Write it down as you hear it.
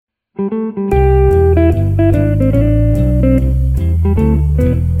Hello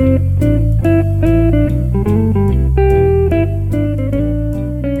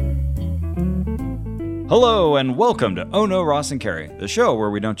and welcome to Oh No, Ross and Carrie, the show where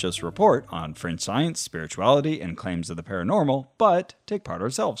we don't just report on fringe science, spirituality, and claims of the paranormal, but take part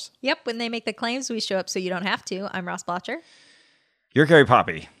ourselves. Yep, when they make the claims, we show up so you don't have to. I'm Ross Blotcher. You're Carrie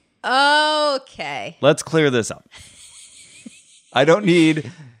Poppy. Okay. Let's clear this up. I don't need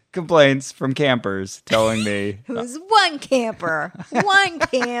complaints from campers telling me. Who's one camper? One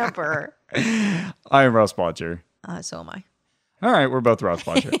camper. I am Ross Blotcher. So am I. All right, we're both Ross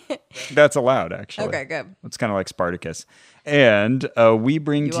Blotcher. That's allowed, actually. Okay, good. It's kind of like Spartacus. And we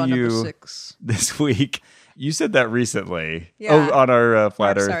bring to you this week. You said that recently. Yeah. Oh, on our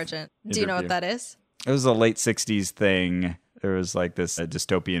Flat Earth Sergeant. Do you know what that is? It was a late 60s thing. There was like this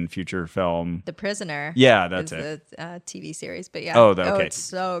dystopian future film. The Prisoner. Yeah, that's it. The TV series, but yeah. Okay. It's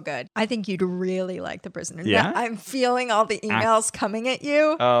so good. I think you'd really like The Prisoner. Yeah? Now, I'm feeling all the emails coming at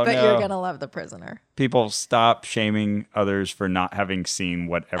you, but you're going to love The Prisoner. People, stop shaming others for not having seen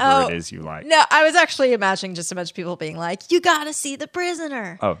whatever it is you like. No, I was actually imagining just a bunch of people being like, you got to see The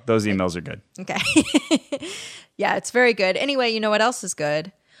Prisoner. Oh, those emails are good. Okay. Yeah, it's very good. Anyway, you know what else is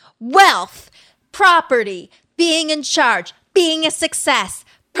good? Wealth, property, being in charge, being a success,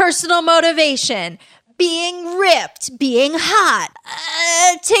 personal motivation, being ripped, being hot,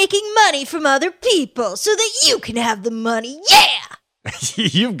 taking money from other people so that you can have the money. Yeah!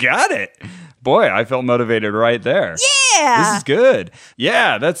 You got it. Boy, I felt motivated right there. Yeah! This is good.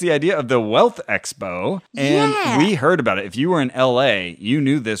 Yeah, that's the idea of the Wealth Expo. And we heard about it. If you were in LA, you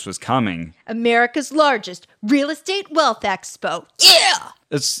knew this was coming. America's largest real estate wealth expo. Yeah!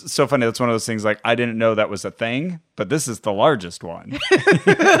 It's so funny. That's one of those things like, I didn't know that was a thing, but this is the largest one.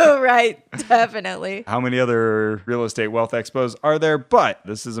 Right, definitely. How many other real estate wealth expos are there? But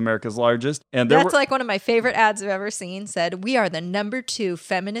this is America's largest. And that's like one of my favorite ads I've ever seen. Said, we are the #2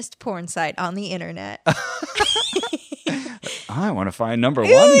 feminist porn site on the internet. I want to find number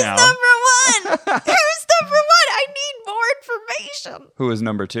one now. Who's number one? Who's number one? I need more information. Who is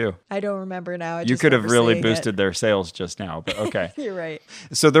number 2? I don't remember now. You could have really boosted their sales just now, but okay. You're right.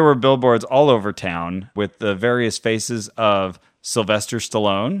 So there were billboards all over town with the various faces of Sylvester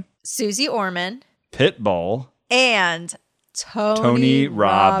Stallone, Susie Orman, Pitbull, and Tony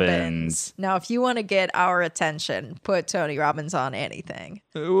Robbins. Now, if you want to get our attention, put Tony Robbins on anything.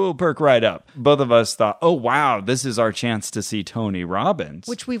 We'll perk right up. Both of us thought, oh, wow, this is our chance to see Tony Robbins.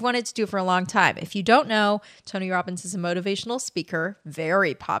 Which we've wanted to do for a long time. If you don't know, Tony Robbins is a motivational speaker,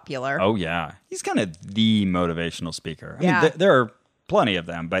 very popular. Oh, yeah. He's kind of the motivational speaker. I mean, there are plenty of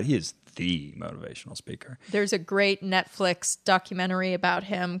them, but he is the motivational speaker. There's a great Netflix documentary about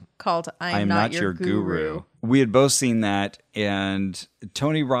him called I'm Not Your Guru. We had both seen that, and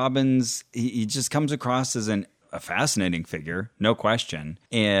Tony Robbins, he just comes across as a fascinating figure, no question,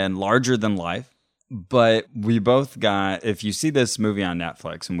 and larger than life. But we both got, if you see this movie on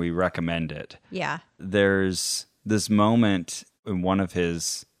Netflix, and we recommend it, there's this moment in one of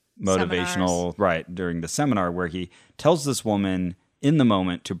his motivational, during the seminar, where he tells this woman in the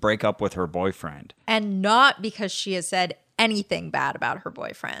moment to break up with her boyfriend. And not because she has said anything bad about her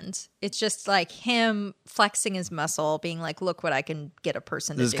boyfriend. It's just like him flexing his muscle, being like, look what I can get a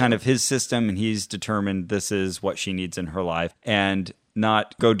person to do. This is kind of his system, and he's determined this is what she needs in her life. And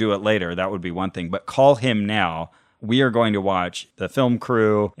not go do it later, that would be one thing. But call him now. We are going to watch, the film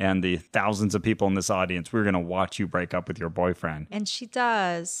crew and the thousands of people in this audience, we're going to watch you break up with your boyfriend. And she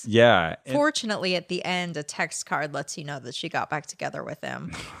does. Yeah. Fortunately, at the end, a text card lets you know that she got back together with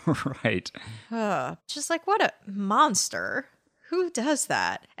him. Right. Just like, what a monster. Who does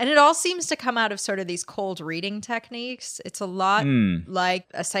that? And it all seems to come out of sort of these cold reading techniques. It's a lot like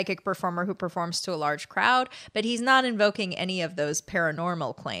a psychic performer who performs to a large crowd, but he's not invoking any of those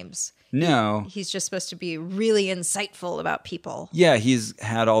paranormal claims. No. He's just supposed to be really insightful about people. Yeah, he's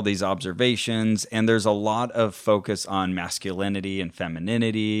had all these observations, and there's a lot of focus on masculinity and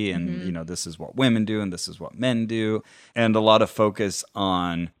femininity, and, you know, this is what women do and this is what men do, and a lot of focus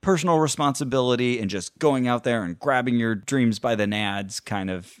on personal responsibility and just going out there and grabbing your dreams by the nads kind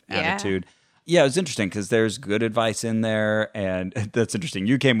of attitude. Yeah, it was interesting because there's good advice in there, and that's interesting.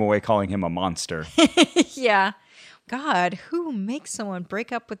 You came away calling him a monster. Yeah. God, who makes someone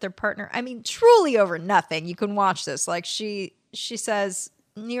break up with their partner? I mean, truly over nothing. You can watch this. Like, she says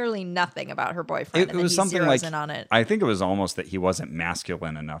nearly nothing about her boyfriend. It was something like, in on it. I think it was almost that he wasn't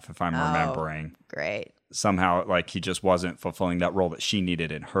masculine enough, if I'm remembering. Great. Somehow, like, he just wasn't fulfilling that role that she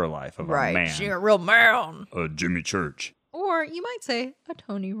needed in her life of a man. She's a real man. Jimmy Church. Or you might say a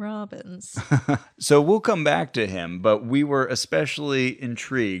Tony Robbins. So we'll come back to him, but we were especially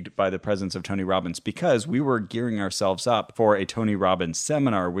intrigued by the presence of Tony Robbins because we were gearing ourselves up for a Tony Robbins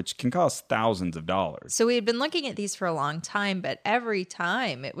seminar, which can cost thousands of dollars. So we had been looking at these for a long time, but every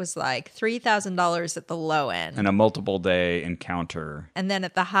time it was like $3,000 at the low end. And a multiple day encounter. And then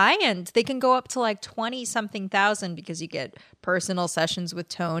at the high end, they can go up to like 20-something thousand because you get personal sessions with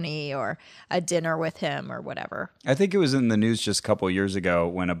Tony or a dinner with him or whatever. I think it was in the news just a couple of years ago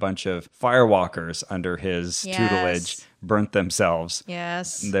when a bunch of firewalkers under his tutelage burnt themselves.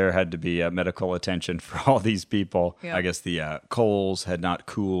 Yes. There had to be medical attention for all these people. Yep. I guess the coals had not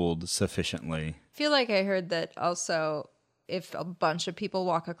cooled sufficiently. I feel like I heard that also if a bunch of people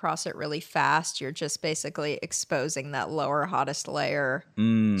walk across it really fast, you're just basically exposing that lower hottest layer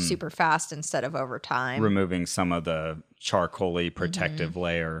super fast instead of over time. Removing some of the charcoaly protective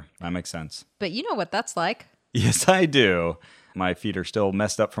layer. That makes sense. But you know what that's like. Yes, I do. My feet are still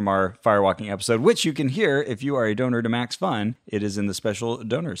messed up from our firewalking episode, which you can hear if you are a donor to Max Fun. It is in the special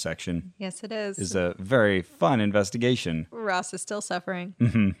donor section. Yes, it is. It's a very fun investigation. Ross is still suffering.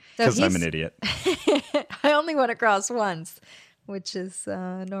 Because I'm an idiot. I only went across once, which is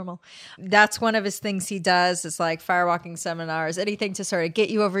normal. That's one of his things he does is like firewalking seminars, anything to sort of get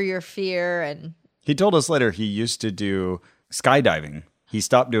you over your fear. And he told us later he used to do skydiving. He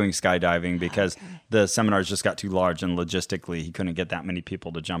stopped doing skydiving because the seminars just got too large and logistically he couldn't get that many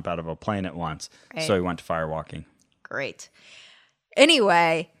people to jump out of a plane at once. Right. So he went to firewalking. Great.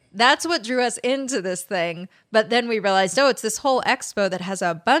 Anyway, that's what drew us into this thing. But then we realized, oh, it's this whole expo that has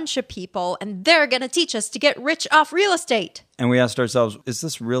a bunch of people and they're going to teach us to get rich off real estate. And we asked ourselves, is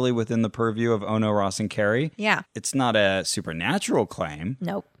this really within the purview of Ono, Ross, and Carrie? Yeah. It's not a supernatural claim.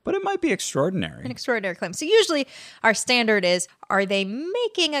 Nope. But it might be extraordinary. An extraordinary claim. So usually our standard is, are they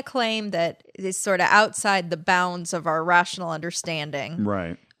making a claim that is sort of outside the bounds of our rational understanding?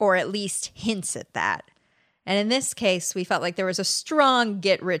 Right. Or at least hints at that. And in this case, we felt like there was a strong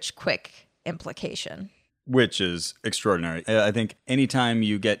get-rich-quick implication. Which is extraordinary. I think anytime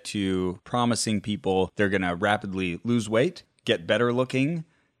you get to promising people they're going to rapidly lose weight, get better looking,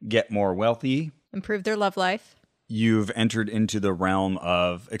 get more wealthy, improve their love life, you've entered into the realm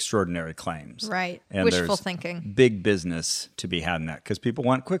of extraordinary claims. Right. And wishful thinking. Big business to be had in that because people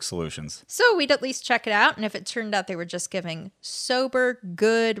want quick solutions. So we'd at least check it out. And if it turned out they were just giving sober,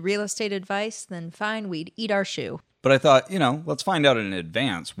 good real estate advice, then fine, we'd eat our shoe. But I thought, let's find out in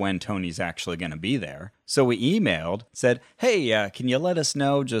advance when Tony's actually going to be there. So we emailed, said, hey, can you let us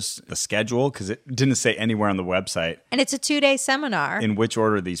know just the schedule? Because it didn't say anywhere on the website. And it's a 2-day seminar. In which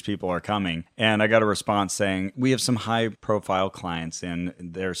order these people are coming. And I got a response saying, we have some high-profile clients and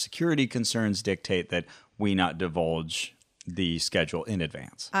their security concerns dictate that we not divulge the schedule in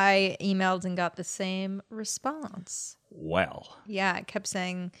advance. I emailed and got the same response. Well. Yeah, it kept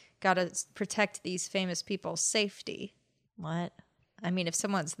saying, gotta protect these famous people's safety. What? I mean, if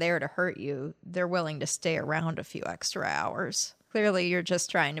someone's there to hurt you, they're willing to stay around a few extra hours. Clearly, you're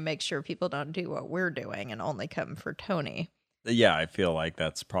just trying to make sure people don't do what we're doing and only come for Tony. Yeah, I feel like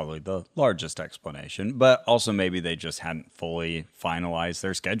that's probably the largest explanation. But also maybe they just hadn't fully finalized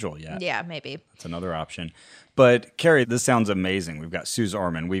their schedule yet. Yeah, maybe. That's another option. But, Carrie, this sounds amazing. We've got Suze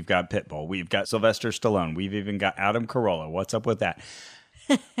Orman. We've got Pitbull. We've got Sylvester Stallone. We've even got Adam Carolla. What's up with that?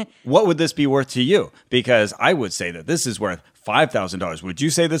 What would this be worth to you? Because I would say that this is worth $5,000. Would you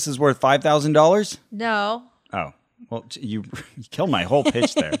say this is worth $5,000? No. Oh, well, you killed my whole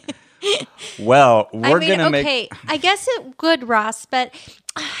pitch there. Well, we're going to make... Okay, I guess it would, Ross, but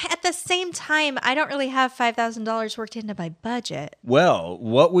at the same time, I don't really have $5,000 worked into my budget. Well,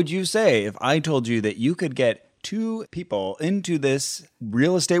 what would you say if I told you that you could get 2 people into this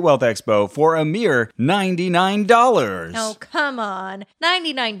real estate wealth expo for a mere $99? Oh, come on.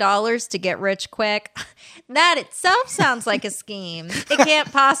 $99 to get rich quick? That itself sounds like a scheme. It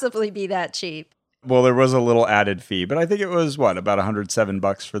can't possibly be that cheap. Well, there was a little added fee, but I think it was, about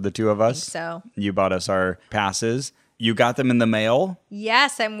 $107 for the 2 of us? I think so. You bought us our passes. You got them in the mail?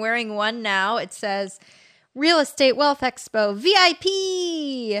 Yes, I'm wearing one now. It says Real Estate Wealth Expo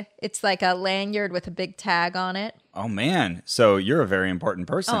VIP. It's like a lanyard with a big tag on it. Oh, man. So you're a very important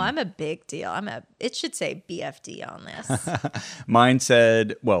person. Oh, I'm a big deal. It should say BFD on this. Mine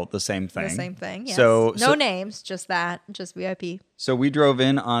said, the same thing. The same thing, yes. No names, just that, just VIP. So we drove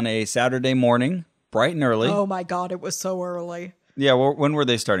in on a Saturday morning, bright and early. Oh, my God, it was so early. Yeah, when were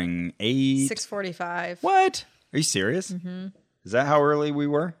they starting? 6:45. What? Are you serious? Mm-hmm. Is that how early we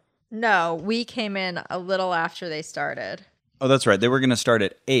were? No, we came in a little after they started. Oh, that's right. They were going to start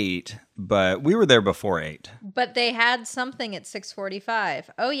at 8, but we were there before 8. But they had something at 6:45.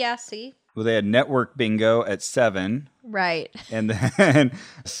 Oh, yeah, see? Well, they had network bingo at 7. Right. And then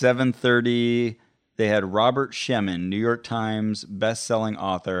 7:30, they had Robert Shemin, New York Times best-selling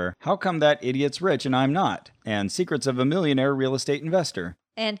author. How come that idiot's rich and I'm not? And Secrets of a Millionaire Real Estate Investor.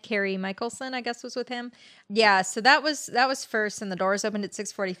 And Carrie Michelson, I guess, was with him. Yeah, so that was first, and the doors opened at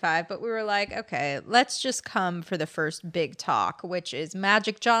 6:45. But we were like, okay, let's just come for the first big talk, which is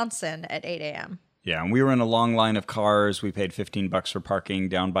Magic Johnson at 8 a.m. Yeah, and we were in a long line of cars. We paid $15 for parking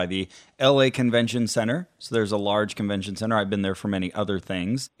down by the LA Convention Center. So there's a large convention center. I've been there for many other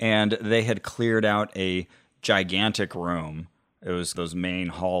things. And they had cleared out a gigantic room. It was those main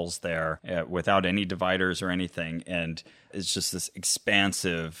halls there without any dividers or anything. And it's just this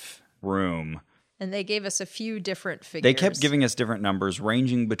expansive room. And they gave us a few different figures. They kept giving us different numbers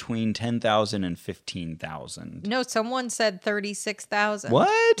ranging between 10,000 and 15,000. No, someone said 36,000.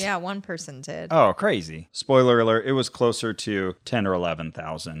 What? Yeah, one person did. Oh, crazy. Spoiler alert, it was closer to 10 or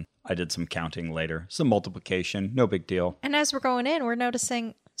 11,000. I did some counting later. Some multiplication, no big deal. And as we're going in, we're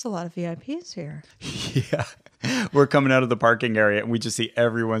noticing there's a lot of VIPs here. Yeah. We're coming out of the parking area and we just see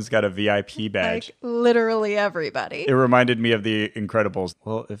everyone's got a VIP badge. Like literally everybody. It reminded me of The Incredibles.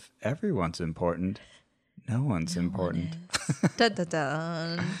 Well, if everyone's important, no one's important. Dun, dun,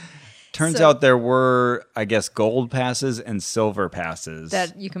 dun. Turns out there were, I guess, gold passes and silver passes.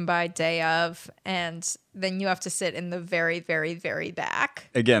 That you can buy day of, and then you have to sit in the very, very, very back.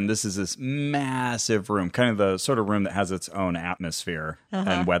 Again, this is this massive room, kind of the sort of room that has its own atmosphere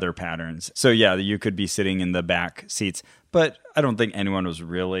and weather patterns. So yeah, you could be sitting in the back seats, but I don't think anyone was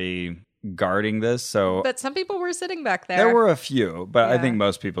really guarding this. So But some people were sitting back there. there were a few, but I Yeah. think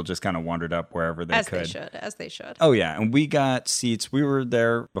most people just kind of wandered up wherever they could. As they should. Oh yeah, and we got seats. We were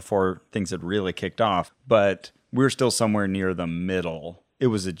there before things had really kicked off, but we were still somewhere near the middle. It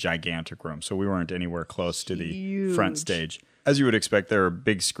was a gigantic room, so we weren't anywhere close to the front stage. As you would expect, there are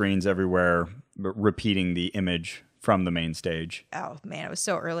big screens everywhere repeating the image from the main stage. Oh, man, it was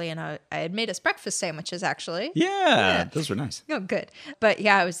so early, and I had made us breakfast sandwiches, actually. Yeah, those were nice. Oh, good. But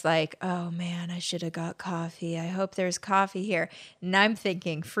yeah, I was like, oh, man, I should have got coffee. I hope there's coffee here. And I'm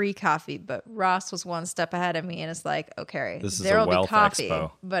thinking free coffee, but Ross was one step ahead of me, and it's like, oh, Carrie, This is a there'll be wealth coffee,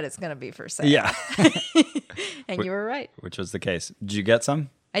 expo. but it's going to be for sale. Yeah, And you were right. which was the case. Did you get some?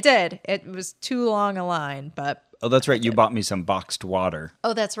 I did. It was too long a line, but... Oh, that's right. You bought me some boxed water.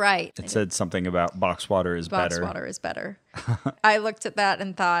 Oh, that's right. It said something about boxed water is better. Boxed water is better. I looked at that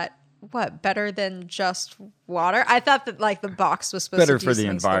and thought, what, better than just water? I thought that like the box was supposed Better to do for the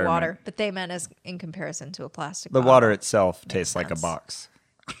things to environment. water, but they meant as in comparison to a plastic The bottle. water itself tastes like a sense. box.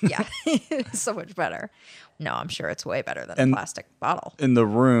 Yeah, it's so much better. No, I'm sure it's way better than a plastic bottle. And the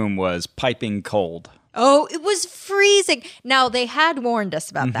room was piping cold. Oh, it was freezing. Now, they had warned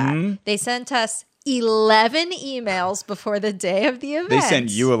us about that. They sent us 11 emails before the day of the event. They sent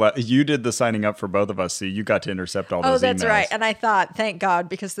you you did the signing up for both of us, so you got to intercept all those emails. Oh, that's right. And I thought, thank God,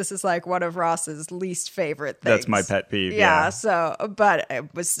 because this is like one of Ross's least favorite things. That's my pet peeve. Yeah, so, but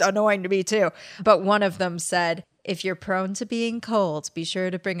it was annoying to me too. But one of them said, if you're prone to being cold, be sure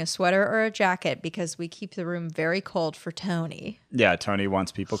to bring a sweater or a jacket because we keep the room very cold for Tony. Yeah, Tony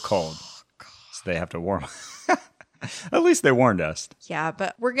wants people cold. So they have to warm. At least they warned us. Yeah,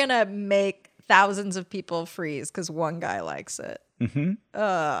 but we're going to make thousands of people freeze because one guy likes it.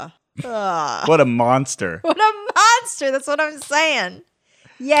 What a monster. What a monster. That's what I'm saying.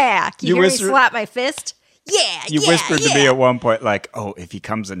 Yeah. Can you hear me slap my fist? Yeah. You whispered to me at one point, like, oh, if he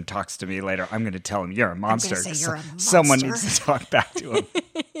comes and talks to me later, I'm going to tell him you're a monster. say you're a monster. Someone needs to talk back to him.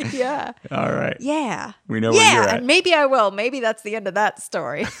 Yeah. All right. Yeah. We know where you're at. And maybe I will. Maybe that's the end of that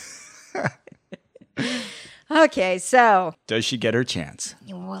story. Okay, so Does she get her chance?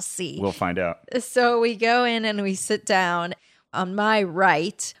 we'll see. We'll find out. So we go in and we sit down. On my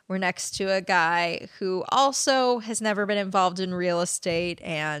right, we're next to a guy who also has never been involved in real estate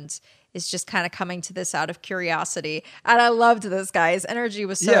and is just kind of coming to this out of curiosity. And I loved this guy. His energy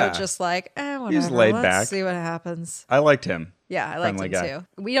was so just like, whatever. He's laid let's back. see what happens. I liked him. Yeah, I liked Friendly him guy. too.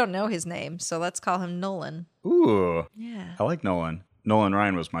 We don't know his name, so let's call him Nolan. Ooh. Yeah. I like Nolan. Nolan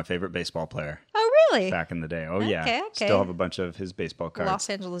Ryan was my favorite baseball player Oh, really? back in the day. Oh, yeah. Okay. Still have a bunch of his baseball cards. Los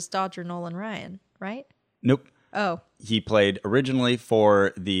Angeles Dodger Nolan Ryan, right? Nope. Oh, He played originally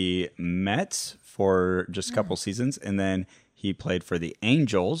for the Mets for just a couple seasons, and then he played for the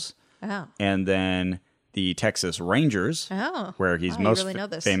Angels, and then the Texas Rangers, where he's most really know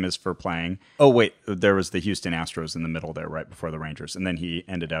this. famous for playing. Oh, wait, there was the Houston Astros in the middle there, right before the Rangers, and then he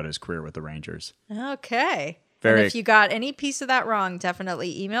ended out his career with the Rangers. okay. Very- And if you got any piece of that wrong,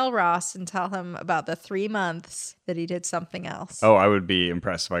 definitely email Ross and tell him about the 3 months that he did something else. Oh, I would be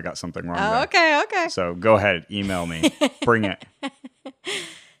impressed if I got something wrong there. Okay. So go ahead, email me. Bring it.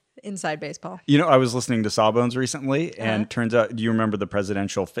 Inside baseball. You know, I was listening to Sawbones recently, and turns out, do you remember the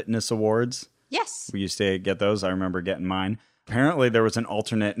Presidential Fitness Awards? Yes. We used to get those. I remember getting mine. Apparently, there was an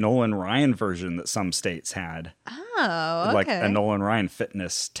alternate Nolan Ryan version that some states had. Oh, okay. Like a Nolan Ryan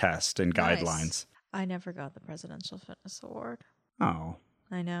fitness test and Nice. guidelines. I never got the Presidential Fitness Award. Oh,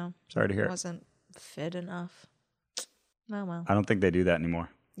 I know. sorry to hear it. Wasn't fit enough. Oh, well. I don't think they do that anymore,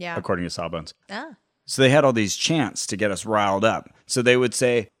 Yeah. according to Sawbones. Ah. So they had all these chants to get us riled up. So they would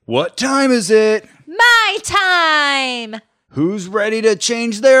say, "What time is it? My time! Who's ready to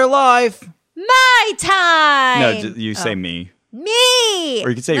change their life?" My time! No, you say me. Me! Or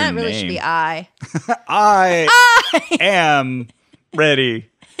you could say that your really name. should be I. I am ready.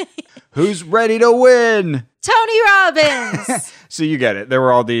 Who's ready to win? Tony Robbins! So you get it. There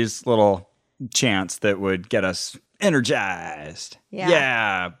were all these little chants that would get us energized.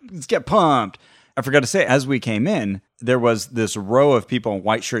 Yeah, let's get pumped. I forgot to say, as we came in, there was this row of people in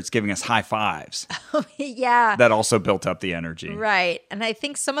white shirts giving us high fives. Yeah. That also built up the energy. Right. And I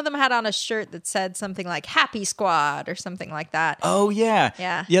think some of them had on a shirt that said something like Happy Squad or something like that. Oh, yeah.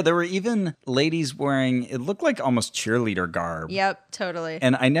 Yeah. Yeah, there were even ladies wearing, it looked like almost cheerleader garb. Yep, totally.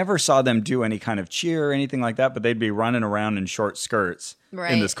 And I never saw them do any kind of cheer or anything like that, but they'd be running around in short skirts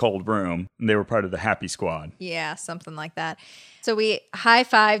Right. in this cold room. And they were part of the Happy Squad. Yeah, something like that. So we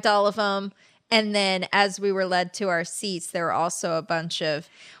high-fived all of them. And then as we were led to our seats, there were also a bunch of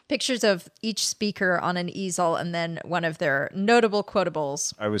pictures of each speaker on an easel and then one of their notable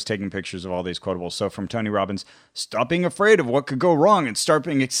quotables. I was taking pictures of all these quotables. So from Tony Robbins, stop being afraid of what could go wrong and start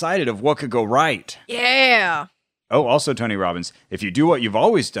being excited of what could go right. Yeah. Oh, also Tony Robbins, if you do what you've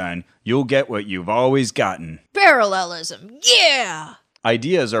always done, you'll get what you've always gotten. Parallelism. Yeah.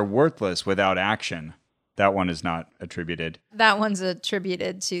 Ideas are worthless without action. That one is not attributed. That one's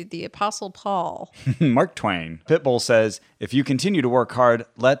attributed to the Apostle Paul. Mark Twain. Pitbull says, if you continue to work hard,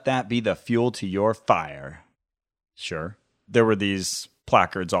 let that be the fuel to your fire. Sure. There were these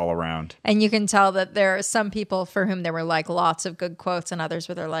placards all around. And you can tell that there are some people for whom there were like lots of good quotes and others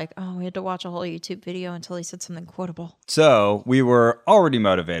where they're like, oh, we had to watch a whole YouTube video until he said something quotable. So we were already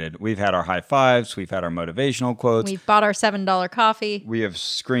motivated. We've had our high fives. We've had our motivational quotes. We've bought our $7 coffee. We have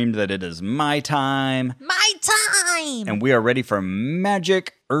screamed that it is my time. My time! And we are ready for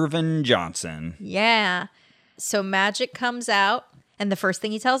Magic Irvin Johnson. Yeah. So Magic comes out, and the first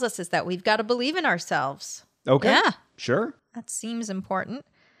thing he tells us is that we've got to believe in ourselves. Okay. Yeah. Sure. That seems important.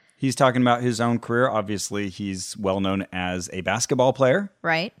 He's talking about his own career. Obviously, he's well known as a basketball player.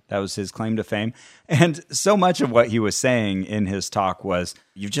 Right. That was his claim to fame. And so much of what he was saying in his talk was,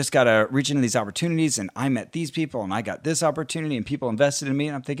 you've just got to reach into these opportunities, and I met these people, and I got this opportunity, and people invested in me.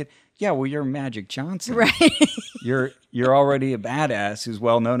 And I'm thinking, yeah, well, you're Magic Johnson. Right. You're already a badass who's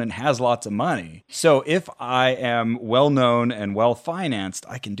well known and has lots of money. So if I am well known and well financed,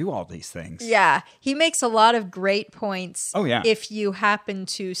 I can do all these things. Yeah. He makes a lot of great points. Oh, yeah. If you happen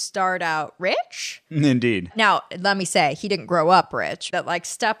to start out rich. Indeed. Now, let me say, he didn't grow up rich. But like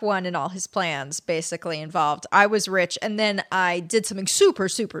step one in all his plans basically involved, I was rich and then I did something super,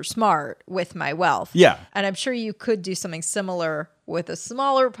 super smart with my wealth. Yeah. And I'm sure you could do something similar with a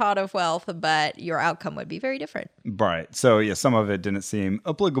smaller pot of wealth, but your outcome would be very different. Right. So, yeah, some of it didn't seem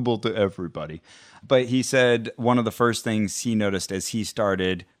applicable to everybody. But he said one of the first things he noticed as he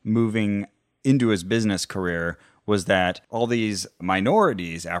started moving into his business career was that all these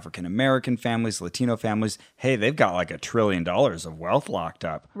minorities, African-American families, Latino families, hey, they've got like $1 trillion of wealth locked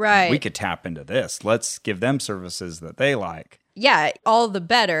up. Right. We could tap into this. Let's give them services that they like. Yeah, all the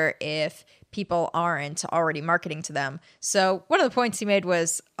better if people aren't already marketing to them. So one of the points he made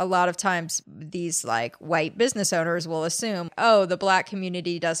was a lot of times these like white business owners will assume, oh, the black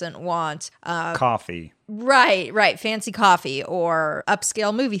community doesn't want coffee. Right. Fancy coffee or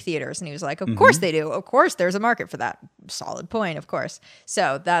upscale movie theaters. And he was like, of course they do. Of course there's a market for that. Solid point, of course.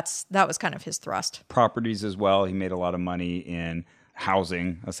 So that was kind of his thrust. Properties as well. He made a lot of money in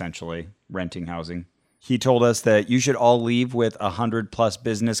housing, essentially, renting housing. He told us that you should all leave with 100+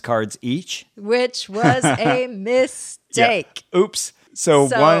 business cards each. Which was a mistake. Yeah. Oops. So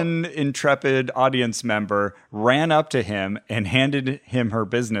one intrepid audience member ran up to him and handed him her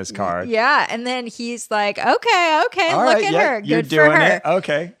business card. Yeah, and then he's like, okay, All look right, at yeah, her. You're Good doing for her. it.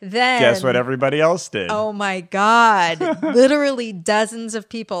 Okay. Then guess what everybody else did? Oh my God. Literally dozens of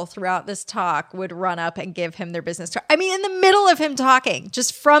people throughout this talk would run up and give him their business card. I mean, in the middle of him talking,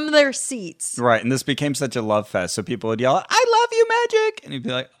 just from their seats. Right, and this became such a love fest. So people would yell, I love you, Magic! And he'd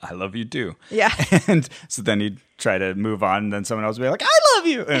be like, I love you too. Yeah. And so then he'd try to move on, and then someone else will be like, I love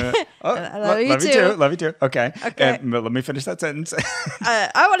you. I love you too. Love you too. Okay. Okay. But let me finish that sentence.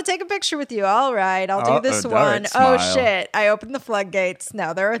 I want to take a picture with you. All right, I'll do this all one. right, Oh, smile. shit. I opened the floodgates.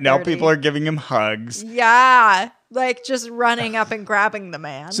 Now there are 30. Now people are giving him hugs. Yeah. Like just running up and grabbing the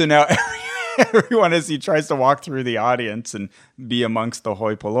man. So now everyone, as he tries to walk through the audience and be amongst the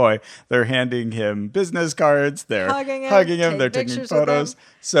hoi polloi, they're handing him business cards. They're hugging him. They're taking photos.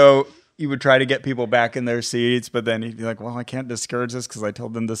 So he would try to get people back in their seats, but then he'd be like, well, I can't discourage this because I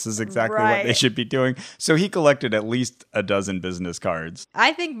told them this is exactly what they should be doing. So he collected at least a dozen business cards.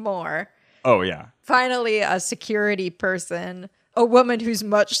 I think more. Oh, yeah. Finally, a security person, a woman who's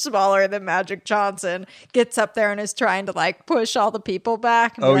much smaller than Magic Johnson, gets up there and is trying to like push all the people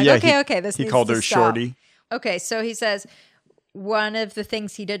back. And be like, okay, this he needs called to her stop. Shorty. Okay, so he says one of the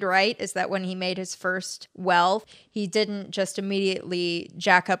things he did right is that when he made his first wealth, he didn't just immediately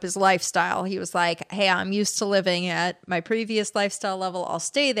jack up his lifestyle. He was like, hey, I'm used to living at my previous lifestyle level. I'll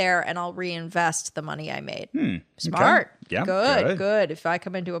stay there and I'll reinvest the money I made. Smart. Okay. Yeah, Good. If I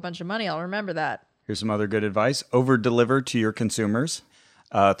come into a bunch of money, I'll remember that. Here's some other good advice. Over-deliver to your consumers.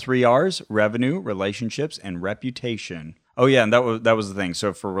 3 R's, revenue, relationships, and reputation. Oh, yeah, and that was the thing.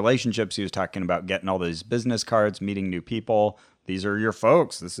 So for relationships, he was talking about getting all these business cards, meeting new people. These are your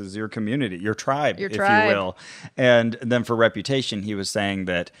folks. This is your community, your tribe, if you will. And then for reputation, he was saying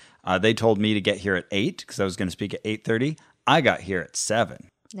that they told me to get here at 8 because I was going to speak at 8:30. I got here at 7.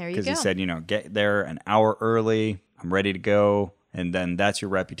 There you go. Because he said, get there an hour early. I'm ready to go. And then that's your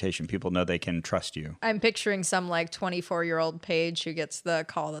reputation. People know they can trust you. I'm picturing some like 24-year-old page who gets the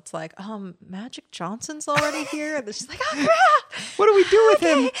call that's like, Magic Johnson's already here. And she's like, oh, crap. What do we do with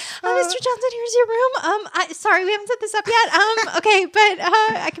him? Mr. Johnson, here's your room. Sorry, we haven't set this up yet. Okay, but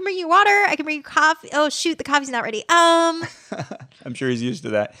I can bring you water. I can bring you coffee. Oh, shoot, the coffee's not ready. I'm sure he's used to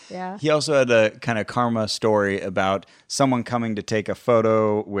that. Yeah. He also had a kind of karma story about someone coming to take a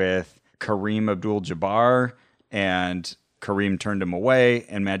photo with Kareem Abdul-Jabbar, and Kareem turned him away,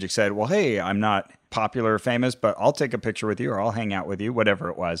 and Magic said, well, hey, I'm not popular or famous, but I'll take a picture with you or I'll hang out with you, whatever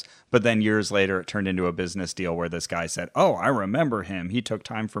it was. But then years later, it turned into a business deal where this guy said, oh, I remember him. He took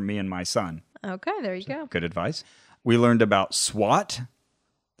time for me and my son. Okay, there you go. Good advice. We learned about SWOT.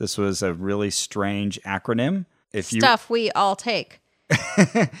 This was a really strange acronym. Stuff we all take.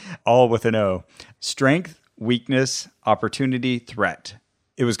 All with an O. Strength, weakness, opportunity, threat.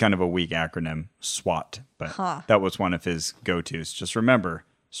 It was kind of a weak acronym, SWOT, but that was one of his go-tos. Just remember,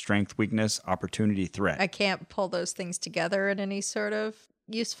 strength, weakness, opportunity, threat. I can't pull those things together in any sort of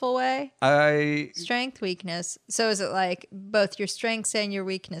useful way. Strength, weakness. So is it like both your strengths and your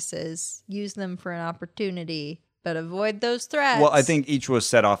weaknesses, use them for an opportunity, but avoid those threats? Well, I think each was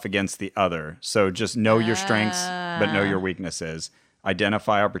set off against the other. So just know your strengths, but know your weaknesses.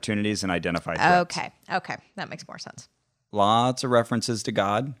 Identify opportunities and identify threats. Okay. That makes more sense. Lots of references to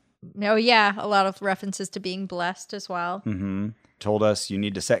God. Oh, yeah. A lot of references to being blessed as well. Mm-hmm. Told us you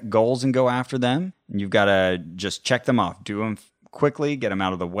need to set goals and go after them. And you've got to just check them off. Do them quickly, get them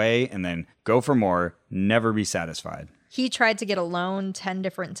out of the way, and then go for more. Never be satisfied. He tried to get a loan 10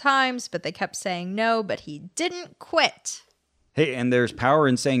 different times, but they kept saying no, but he didn't quit. Hey, and there's power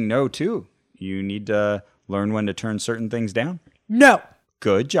in saying no, too. You need to learn when to turn certain things down. No.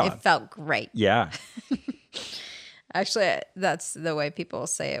 Good job. It felt great. Yeah. Actually, that's the way people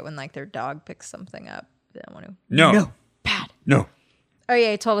say it when like their dog picks something up. They don't want to. No. Bad. No. Oh,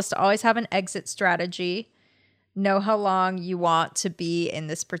 yeah. He told us to always have an exit strategy. Know how long you want to be in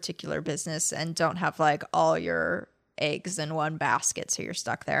this particular business and don't have like all your eggs in one basket so you're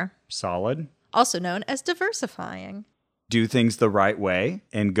stuck there. Solid. Also known as diversifying. Do things the right way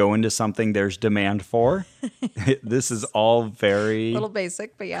and go into something there's demand for. This is all very a little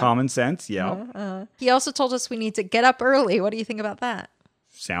basic, but yeah. Common sense, yeah. He also told us we need to get up early. What do you think about that?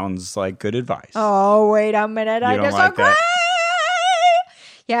 Sounds like good advice. Oh, wait a minute. I disagree. That?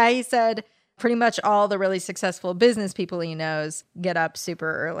 Yeah, he said pretty much all the really successful business people he knows get up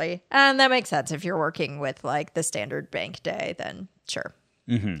super early. And that makes sense. If you're working with like the standard bank day, then sure.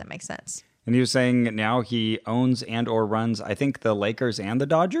 Mm-hmm. That makes sense. And he was saying now he owns and or runs, I think, the Lakers and the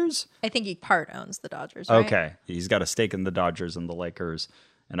Dodgers? I think he part owns the Dodgers, right? Okay. He's got a stake in the Dodgers and the Lakers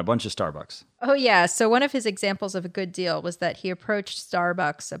and a bunch of Starbucks. Oh, yeah. So one of his examples of a good deal was that he approached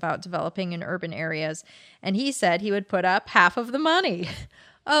Starbucks about developing in urban areas, and he said he would put up half of the money.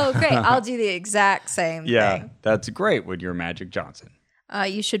 Oh, great. I'll do the exact same thing. Yeah, that's great with your Magic Johnson.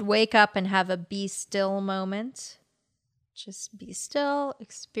 You should wake up and have a be still moment. Just be still,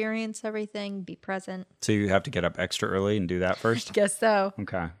 experience everything, be present. So you have to get up extra early and do that first? Guess so.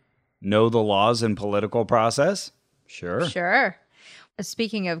 Okay. Know the laws and political process? Sure. Sure.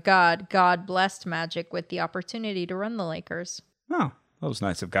 Speaking of God, God blessed Magic with the opportunity to run the Lakers. Oh, that was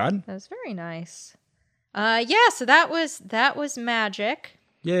nice of God. That was very nice. So that was Magic.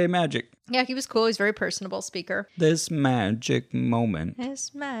 Yay, Magic. Yeah, he was cool. He's a very personable speaker. This magic moment.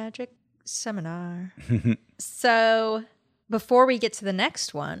 This Magic seminar. So, before we get to the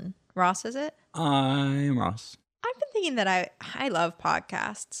next one, Ross, is it? I'm Ross. I've been thinking that I love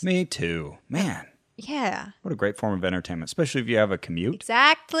podcasts. Me too. Man. Yeah. What a great form of entertainment, especially if you have a commute.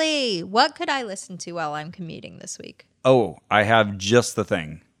 Exactly. What could I listen to while I'm commuting this week? Oh, I have just the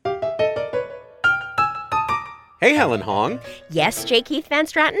thing. Hey, Helen Hong. Yes, J. Keith Van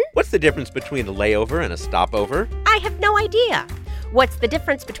Stratton? What's the difference between a layover and a stopover? I have no idea. What's the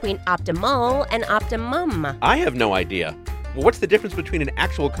difference between optimal and optimum? I have no idea. Well, what's the difference between an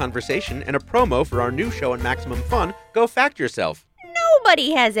actual conversation and a promo for our new show on Maximum Fun, Go Fact Yourself?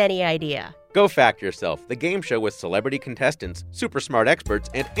 Nobody has any idea. Go Fact Yourself, the game show with celebrity contestants, super smart experts,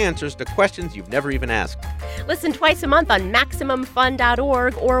 and answers to questions you've never even asked. Listen twice a month on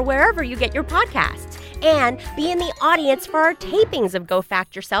MaximumFun.org or wherever you get your podcasts. And be in the audience for our tapings of Go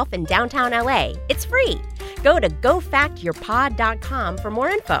Fact Yourself in downtown LA. It's free. Go to gofactyourpod.com for more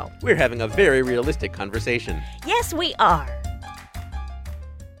info. We're having a very realistic conversation. Yes, we are.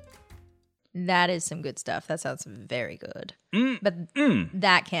 That is some good stuff. That sounds very good. But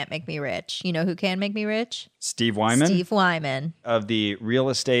that can't make me rich. You know who can make me rich? Steve Wyman. Steve Wyman. Of the real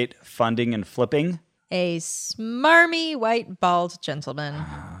estate funding and flipping. A smarmy, white, bald gentleman.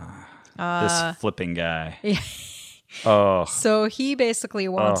 This flipping guy. Yeah. Oh. So he basically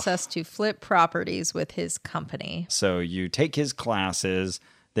wants us to flip properties with his company. So you take his classes,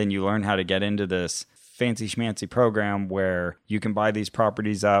 then you learn how to get into this fancy schmancy program where you can buy these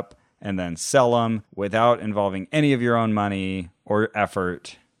properties up and then sell them without involving any of your own money or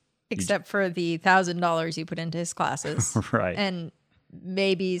effort. Except for the $1,000 you put into his classes. Right. And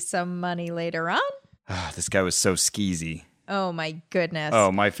maybe some money later on. This guy was so skeezy. Oh, my goodness.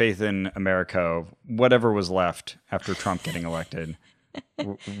 Oh, my faith in America, whatever was left after Trump getting elected,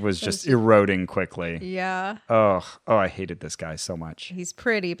 was just eroding quickly. Yeah. Oh, I hated this guy so much. He's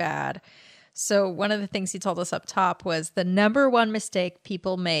pretty bad. So one of the things he told us up top was the number one mistake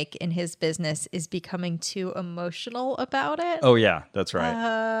people make in his business is becoming too emotional about it. Oh, yeah, that's right.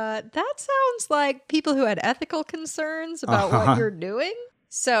 That sounds like people who had ethical concerns about what you're doing.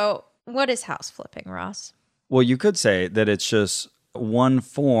 So what is house flipping, Ross? Well, you could say that it's just one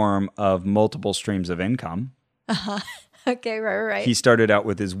form of multiple streams of income. Okay, right. He started out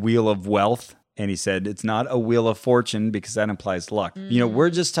with his wheel of wealth. And he said, it's not a wheel of fortune because that implies luck. You know, we're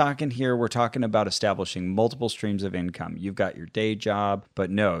just talking here. We're talking about establishing multiple streams of income. You've got your day job, but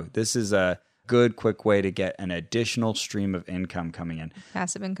no, this is a good, quick way to get an additional stream of income coming in.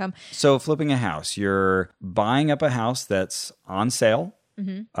 Passive income. So flipping a house, you're buying up a house that's on sale,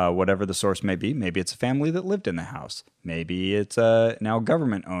 whatever the source may be. Maybe it's a family that lived in the house. Maybe it's a now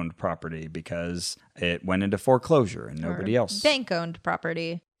government-owned property because it went into foreclosure and nobody else. Bank-owned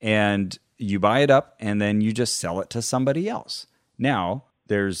property. And you buy it up and then you just sell it to somebody else. Now,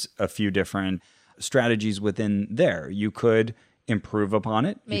 there's a few different strategies within there. You could improve upon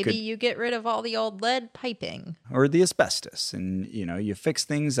it. Maybe you get rid of all the old lead piping. Or the asbestos. And, you fix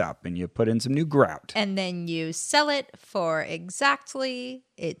things up and you put in some new grout. And then you sell it for exactly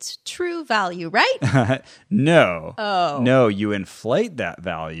its true value, right? No. Oh. No, you inflate that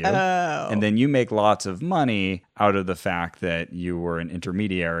value. Oh. And then you make lots of money out of the fact that you were an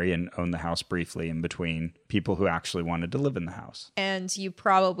intermediary and owned the house briefly in between people who actually wanted to live in the house. And you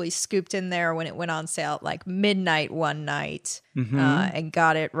probably scooped in there when it went on sale at like midnight one night and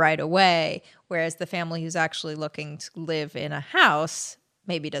got it right away. Whereas the family who's actually looking to live in a house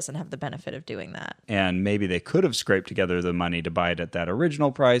maybe doesn't have the benefit of doing that. And maybe they could have scraped together the money to buy it at that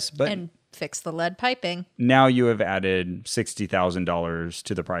original price, but and fix the lead piping. Now you have added $60,000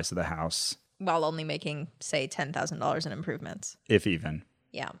 to the price of the house. While only making, say, $10,000 in improvements. If even.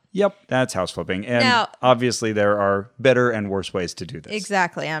 Yeah. Yep, that's house flipping. And now, obviously there are better and worse ways to do this.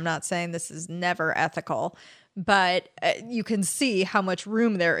 Exactly. I'm not saying this is never ethical, but you can see how much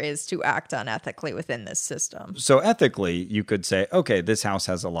room there is to act unethically within this system. So ethically, you could say, okay, this house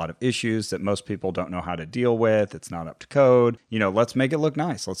has a lot of issues that most people don't know how to deal with. It's not up to code. Let's make it look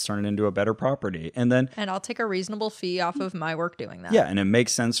nice. Let's turn it into a better property. And I'll take a reasonable fee off of my work doing that. Yeah, and it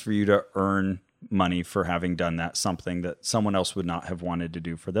makes sense for you to earn money for having done that, something that someone else would not have wanted to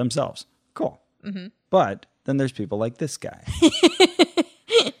do for themselves. Cool. Mm-hmm. But then there's people like this guy.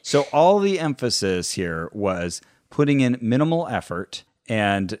 So all the emphasis here was putting in minimal effort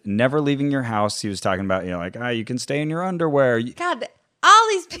and never leaving your house. He was talking about, you can stay in your underwear. God, All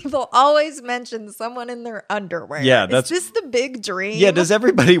these people always mention someone in their underwear. Yeah, Is this the big dream? Yeah, does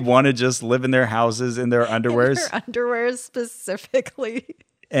everybody want to just live in their houses in their underwears? In their underwear specifically.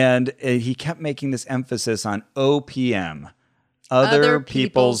 And he kept making this emphasis on OPM, other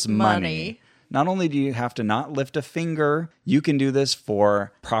people's money. Not only do you have to not lift a finger, you can do this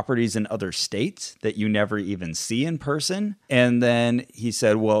for properties in other states that you never even see in person. And then he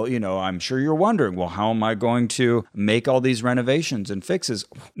said, well, I'm sure you're wondering, well, how am I going to make all these renovations and fixes?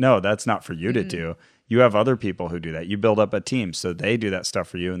 No, that's not for you to do. You have other people who do that. You build up a team, so they do that stuff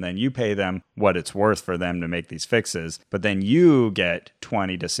for you, and then you pay them what it's worth for them to make these fixes. But then you get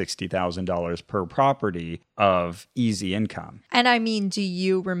 $20,000 to $60,000 per property of easy income. And I mean, do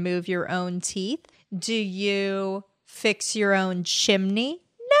you remove your own teeth? Do you fix your own chimney?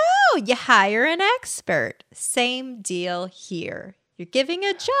 No, you hire an expert. Same deal here. You're giving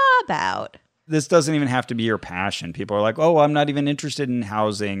a job out. This doesn't even have to be your passion. People are like, oh, I'm not even interested in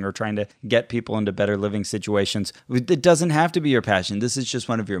housing or trying to get people into better living situations. It doesn't have to be your passion. This is just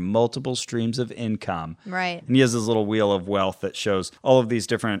one of your multiple streams of income. Right. And he has this little wheel of wealth that shows all of these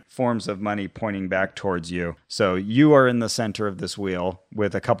different forms of money pointing back towards you. So you are in the center of this wheel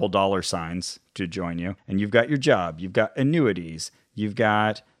with a couple dollar signs to join you. And you've got your job. You've got annuities. You've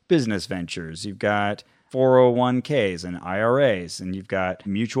got business ventures. You've got 401ks and IRAs, and you've got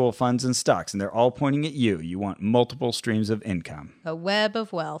mutual funds and stocks, and they're all pointing at you. You want multiple streams of income. A web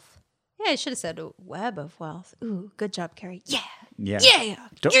of wealth. Yeah, I should have said a web of wealth. Ooh, good job, Carrie. Yeah.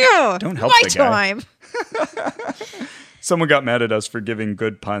 Don't help my the guy. time. Someone got mad at us for giving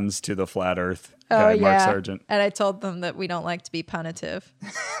good puns to the flat earth guy, Mark Sargent. And I told them that we don't like to be punitive.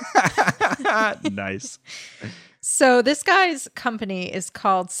 Nice. So this guy's company is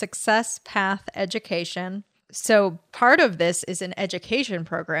called Success Path Education. So part of this is an education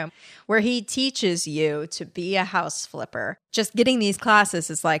program where he teaches you to be a house flipper. Just getting these classes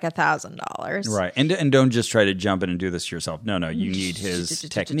is like $1,000. Right. And don't just try to jump in and do this yourself. No, you need his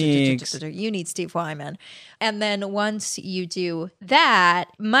techniques. You need Steve Wyman. And then once you do that,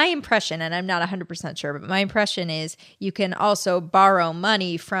 my impression, and I'm not 100% sure, but my impression is you can also borrow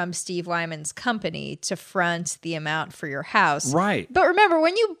money from Steve Wyman's company to front the amount for your house. Right. But remember,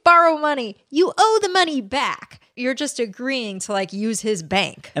 when you borrow money, you owe the money back. You're just agreeing to use his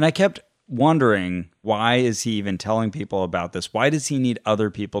bank. And I kept wondering, why is he even telling people about this? Why does he need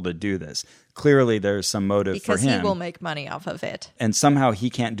other people to do this? Clearly, there's some motive for him. Because he will make money off of it. And somehow he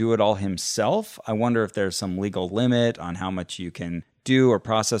can't do it all himself. I wonder if there's some legal limit on how much you can do or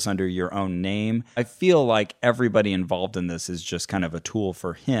process under your own name. I feel like everybody involved in this is just kind of a tool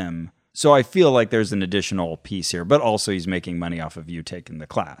for him. So I feel like there's an additional piece here, but also he's making money off of you taking the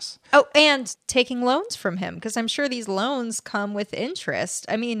class. Oh, and taking loans from him, because I'm sure these loans come with interest.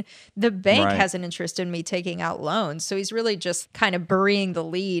 I mean, the bank has an interest in me taking out loans, so he's really just kind of burying the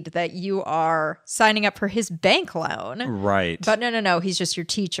lead that you are signing up for his bank loan. Right. But no, he's just your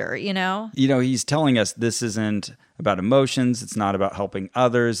teacher, He's telling us this isn't about emotions, it's not about helping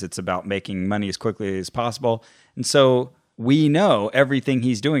others, it's about making money as quickly as possible. And so we know everything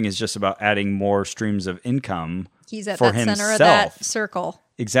he's doing is just about adding more streams of income. He's at for that himself. center of that circle.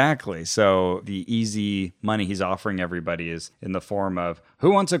 Exactly. So the easy money he's offering everybody is in the form of, who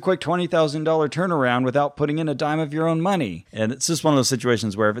wants a quick $20,000 turnaround without putting in a dime of your own money? And it's just one of those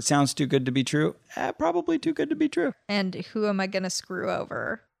situations where if it sounds too good to be true, probably too good to be true. And who am I going to screw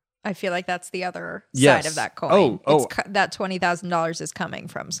over? I feel like that's the other side of that coin. That $20,000 is coming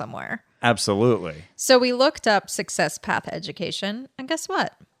from somewhere. Absolutely. So we looked up Success Path Education, and guess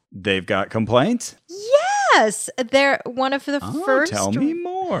what? They've got complaints? Yes. They're one of the first. Tell me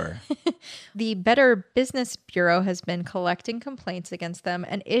more. The Better Business Bureau has been collecting complaints against them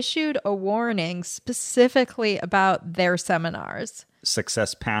and issued a warning specifically about their seminars.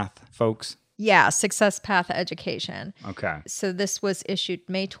 Success Path, folks. Yeah, Success Path Education. Okay. So this was issued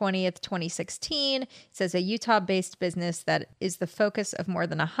May 20th, 2016. It says a Utah-based business that is the focus of more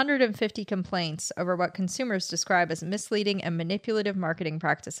than 150 complaints over what consumers describe as misleading and manipulative marketing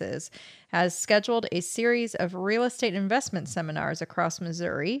practices has scheduled a series of real estate investment seminars across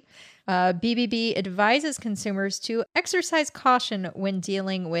Missouri. BBB advises consumers to exercise caution when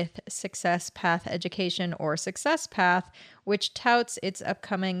dealing with Success Path Education or Success Path, which touts its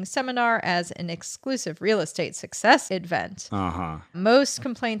upcoming seminar as an exclusive real estate success event. Most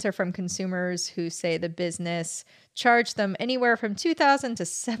complaints are from consumers who say the business charged them anywhere from $2,000 to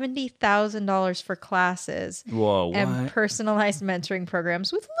 $70,000 for classes. Whoa, and personalized mentoring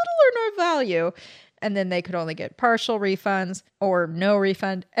programs with little or no value. And then they could only get partial refunds or no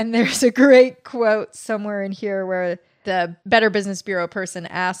refund. And there's a great quote somewhere in here where the Better Business Bureau person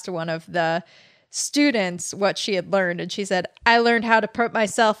asked one of the students what she had learned. And she said, I learned how to put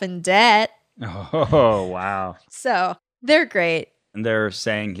myself in debt. Oh, wow. So they're great. And they're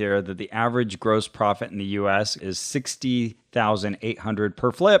saying here that the average gross profit in the U.S. is $60,800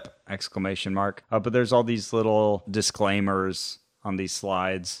 per flip! ! But there's all these little disclaimers on these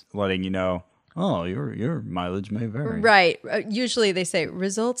slides letting you know, oh, your mileage may vary. Right. Usually they say,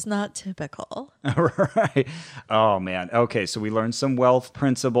 results not typical. Right. Oh, man. Okay, so we learned some wealth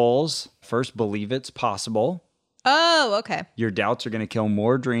principles. First, believe it's possible. Oh, okay. Your doubts are going to kill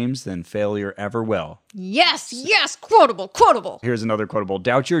more dreams than failure ever will. Yes, quotable. Here's another quotable.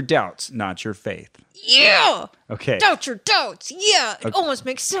 Doubt your doubts, not your faith. Yeah. Okay. Doubt your doubts. Yeah, it almost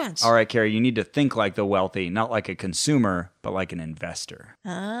makes sense. All right, Carrie, you need to think like the wealthy, not like a consumer, but like an investor.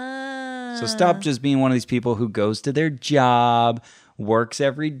 So stop just being one of these people who goes to their job, works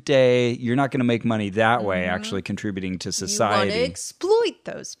every day. You're not going to make money that way, actually contributing to society. You want to exploit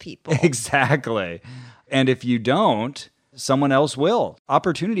those people. Exactly. And if you don't, someone else will.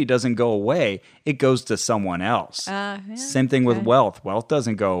 Opportunity doesn't go away. It goes to someone else. Same thing with wealth. Wealth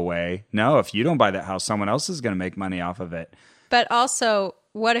doesn't go away. No, if you don't buy that house, someone else is going to make money off of it. But also,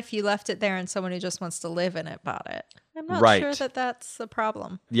 what if you left it there and someone who just wants to live in it bought it? I'm not sure that that's a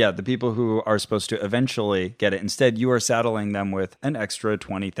problem. Yeah, the people who are supposed to eventually get it. Instead, you are saddling them with an extra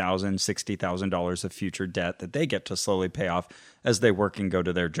 $20,000, $60,000 of future debt that they get to slowly pay off as they work and go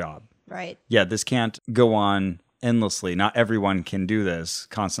to their job. Right. Yeah, this can't go on endlessly. Not everyone can do this,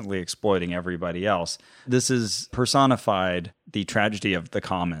 constantly exploiting everybody else. This is personified the tragedy of the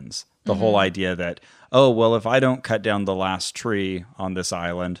commons. The whole idea that, oh, well, if I don't cut down the last tree on this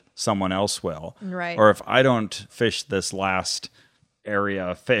island, someone else will. Right. Or if I don't fish this last area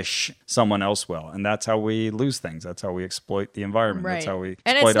of fish, someone else will. And that's how we lose things. That's how we exploit the environment. Right. That's how we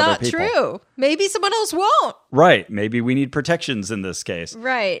and exploit other it's people. not true. Maybe someone else won't. Right. Maybe we need protections in this case.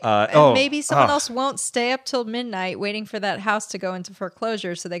 Right. And maybe someone else won't stay up till midnight waiting for that house to go into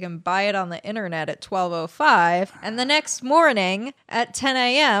foreclosure so they can buy it on the internet at 12:05. And the next morning at 10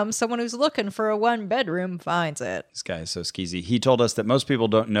 a.m., someone who's looking for a one-bedroom finds it. This guy is so skeezy. He told us that most people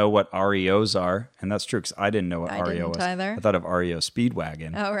don't know what REOs are. And that's true because I didn't know what REO was. Either. I thought of REO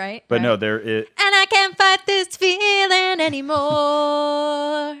Speedwagon. Oh, right. But right. no, there is. And I can't fight this feeling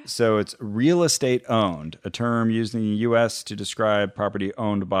anymore. So it's real estate owned, a term used in the U.S. to describe property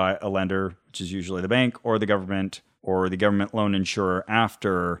owned by a lender, which is usually the bank or the government loan insurer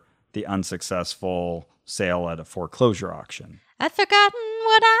after the unsuccessful sale at a foreclosure auction. I've forgotten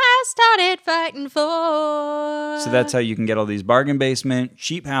what I started fighting for. So that's how you can get all these bargain basement,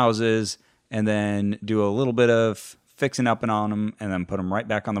 cheap houses, and then do a little bit of fixing up and on them, and then put them right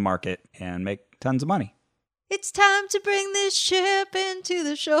back on the market and make tons of money. It's time to bring this ship into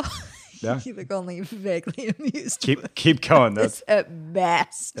the shore. Yeah. You look only vaguely amused. Keep going. That's at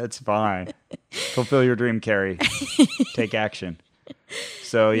best. That's fine. Fulfill your dream, Carrie. Take action.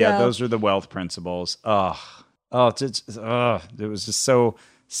 So yeah, those are the wealth principles. It was just so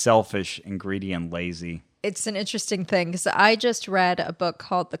selfish and greedy and lazy. It's an interesting thing because I just read a book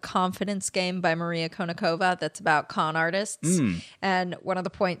called The Confidence Game by Maria Konnikova that's about con artists. And one of the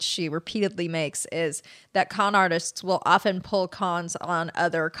points she repeatedly makes is that con artists will often pull cons on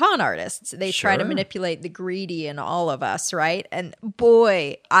other con artists. They try to manipulate the greedy in all of us, right? And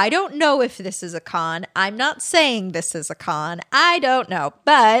boy, I don't know if this is a con. I'm not saying this is a con. I don't know.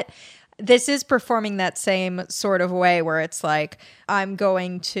 But this is performing that same sort of way where it's like, I'm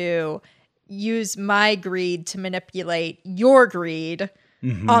going to use my greed to manipulate your greed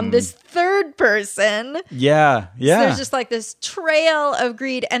on this third person. Yeah. So there's just like this trail of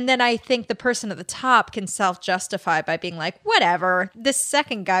greed. And then I think the person at the top can self-justify by being like, whatever, this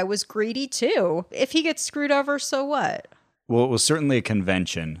second guy was greedy too. If he gets screwed over, so what? Well, it was certainly a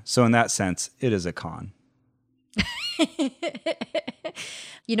convention. So in that sense, it is a con.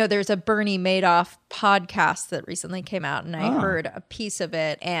 You know, there's a Bernie Madoff podcast that recently came out, and I heard a piece of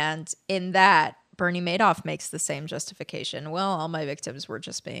it. And in that, Bernie Madoff makes the same justification. Well, all my victims were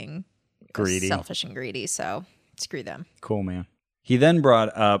just being greedy, selfish and greedy, so screw them. Cool, man. He then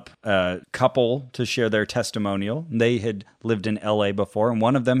brought up a couple to share their testimonial. They had lived in L.A. before, and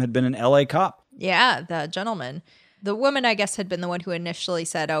one of them had been an L.A. cop. Yeah, the gentleman. The woman, I guess, had been the one who initially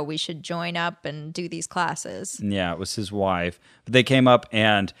said, oh, we should join up and do these classes. Yeah, it was his wife. But they came up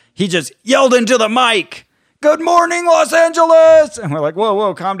and he just yelled into the mic, good morning, Los Angeles. And we're like,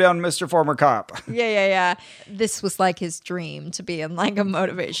 whoa, calm down, Mr. Former Cop. Yeah. This was like his dream to be in like a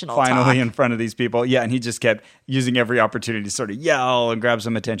motivational Finally talk. in front of these people. Yeah, and he just kept using every opportunity to sort of yell and grab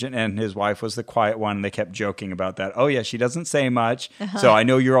some attention. And his wife was the quiet one. And they kept joking about that. Oh, yeah, she doesn't say much. So I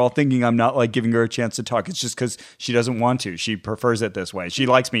know you're all thinking I'm not like giving her a chance to talk. It's just because she doesn't want to. She prefers it this way. She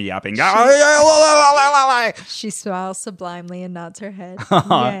likes me yapping. She smiles sublimely and nods her head.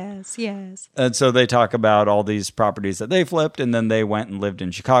 Yes. And so they talk about all these properties that they flipped, and then they went and lived in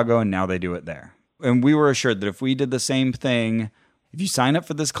Chicago, and now they do it there. And we were assured that if we did the same thing, if you sign up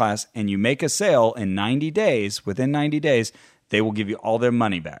for this class and you make a sale in 90 days, within 90 days, they will give you all their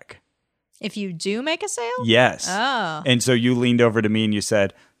money back. If you do make a sale? Yes. Oh. And so you leaned over to me and you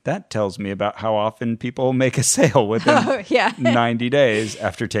said, that tells me about how often people make a sale within 90 days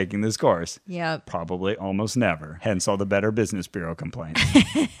after taking this course. Yep. Probably almost never. Hence all the Better Business Bureau complaints.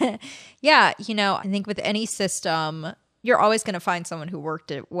 Yeah, I think with any system, you're always going to find someone who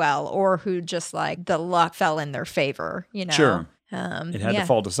worked it well or who just like the luck fell in their favor, Sure. It had to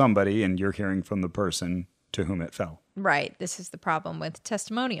fall to somebody, and you're hearing from the person to whom it fell. Right. This is the problem with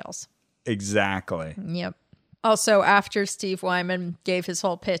testimonials. Exactly. Yep. Also, after Steve Wyman gave his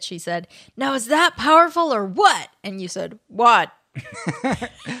whole pitch, he said, now is that powerful or what? And you said, what? It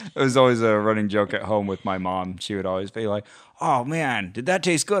was always a running joke at home with my mom. She would always be like, oh, man, did that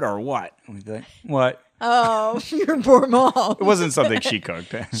taste good or what? And we'd be like, what? Oh, your poor mom. It wasn't something she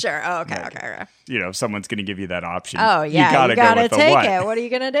cooked. Sure. Oh, okay. If someone's going to give you that option, oh, yeah, you gotta go with take what. it. What are you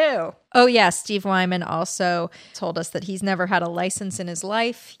going to do? Oh, yeah, Steve Wyman also told us that he's never had a license in his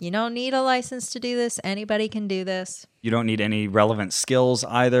life. You don't need a license to do this. Anybody can do this. You don't need any relevant skills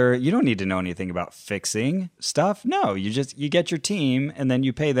either. You don't need to know anything about fixing stuff. No, you get your team, and then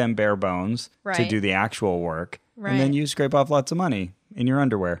you pay them bare bones to do the actual work. Right. And then you scrape off lots of money in your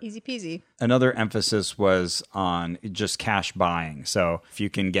underwear. Easy peasy. Another emphasis was on just cash buying. So if you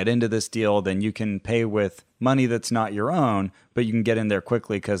can get into this deal, then you can pay with money that's not your own, but you can get in there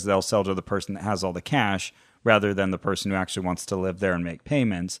quickly because they'll sell to the person that has all the cash rather than the person who actually wants to live there and make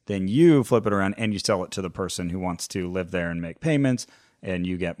payments. Then you flip it around and you sell it to the person who wants to live there and make payments, and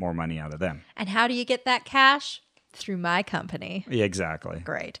you get more money out of them. And how do you get that cash? Through my company. Yeah, exactly.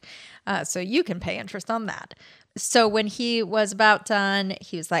 Great. So you can pay interest on that. So when he was about done,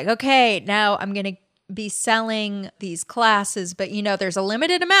 he was like, okay, now I'm going to be selling these classes, but there's a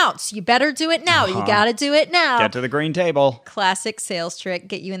limited amount. So you better do it now. You got to do it now. Get to the green table. Classic sales trick.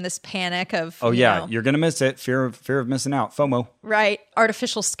 Get you in this panic of, you're going to miss it. Fear of missing out. FOMO. Right.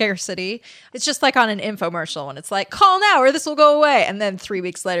 Artificial scarcity. It's just like on an infomercial when it's like, call now or this will go away. And then 3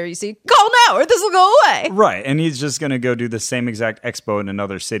 weeks later you see, call now or this will go away. Right. And he's just going to go do the same exact expo in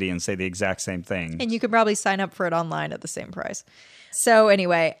another city and say the exact same thing. And you can probably sign up for it online at the same price. So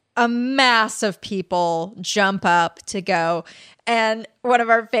anyway, a mass of people jump up to go. And one of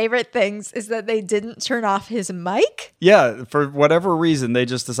our favorite things is that they didn't turn off his mic. Yeah, for whatever reason, they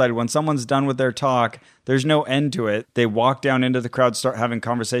just decided when someone's done with their talk, there's no end to it. They walk down into the crowd, start having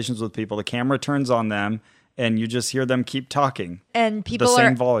conversations with people. The camera turns on them, and you just hear them keep talking. And people the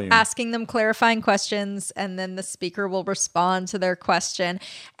same are volume. Asking them clarifying questions, and then the speaker will respond to their question.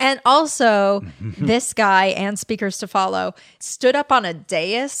 And also, this guy and speakers to follow stood up on a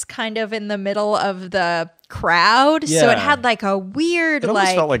dais kind of in the middle of the crowd. So it had like a weird, it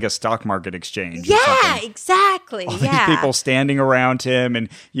almost felt like a stock market exchange. Yeah, exactly. All these people standing around him, and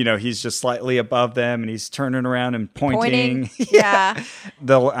he's just slightly above them, and he's turning around and pointing. Yeah.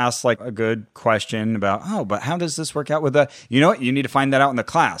 They'll ask like a good question about, but how does this work out with what? You need to find that out in the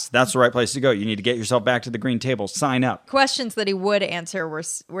class. That's the right place to go. You need to get yourself back to the green table. Sign up. Questions that he would answer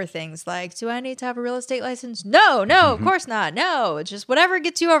were things like, do I need to have a real estate license? No, of course not. No, just whatever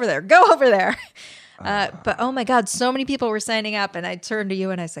gets you over there. Go over there. But oh my God, so many people were signing up, and I turned to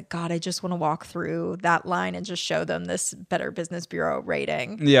you and I said, God, I just want to walk through that line and just show them this Better Business Bureau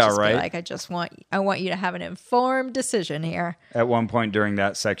rating. Yeah, just right. I want you to have an informed decision here. At one point during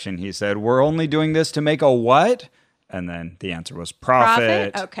that section, he said, we're only doing this to make a what? And then the answer was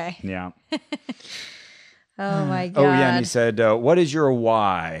profit. Okay. Yeah. Oh my God. Oh yeah, and he said, what is your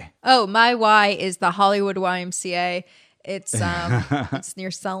why? Oh, my why is the Hollywood YMCA. It's it's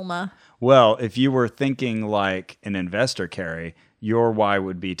near Selma. Well, if you were thinking like an investor, Carrie, your why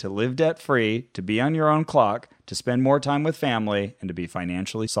would be to live debt-free, to be on your own clock, to spend more time with family, and to be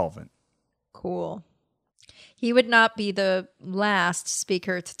financially solvent. Cool. He would not be the last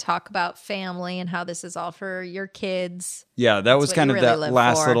speaker to talk about family and how this is all for your kids. Yeah, that was kind of really that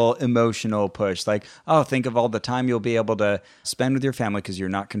last little emotional push. Like, think of all the time you'll be able to spend with your family because you're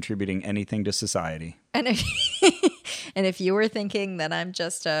not contributing anything to society. And And if you were thinking that I'm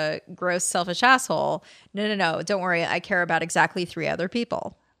just a gross, selfish asshole, no. Don't worry. I care about exactly 3 other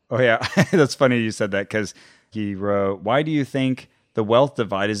people. Oh, yeah. That's funny you said that because he wrote, why do you think the wealth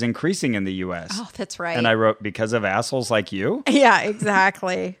divide is increasing in the U.S.? Oh, that's right. And I wrote, because of assholes like you? Yeah,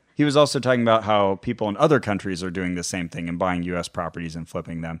 exactly. He was also talking about how people in other countries are doing the same thing and buying U.S. properties and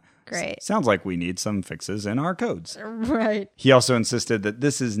flipping them. Great. Sounds like we need some fixes in our codes. Right. He also insisted that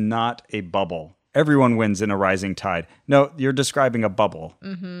this is not a bubble. Everyone wins in a rising tide. No, you're describing a bubble.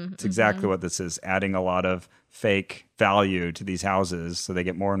 It's exactly what this is, adding a lot of fake value to these houses so they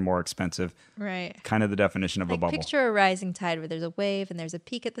get more and more expensive. Right. Kind of the definition of a bubble. Picture a rising tide where there's a wave and there's a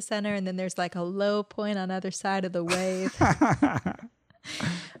peak at the center and then there's like a low point on either side of the wave.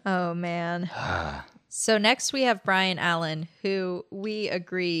 Oh, man. So next we have Brian Allen, who we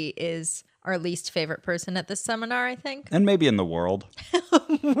agree is our least favorite person at this seminar, I think. And maybe in the world.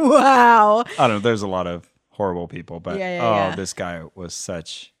 Wow. I don't know. There's a lot of horrible people, but Yeah. this guy was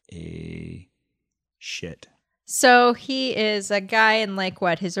such a shit. So he is a guy in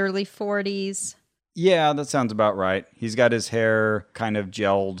his early 40s. Yeah, that sounds about right. He's got his hair kind of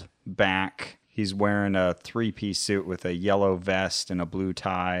gelled back. He's wearing a 3-piece suit with a yellow vest and a blue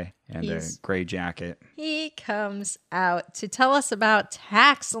tie and a gray jacket. He comes out to tell us about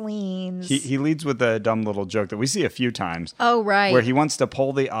tax liens. He leads with a dumb little joke that we see a few times. Oh, right. Where he wants to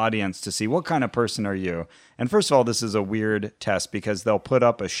poll the audience to see what kind of person are you. And first of all, this is a weird test because they'll put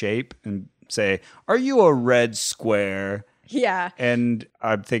up a shape and say, are you a red square? Yeah. And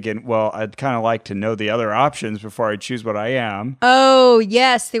I'm thinking, well, I'd kind of like to know the other options before I choose what I am. Oh,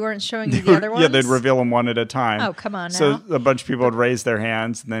 yes. They weren't showing you the other ones? Yeah, they'd reveal them one at a time. Oh, come on now. So a bunch of people would raise their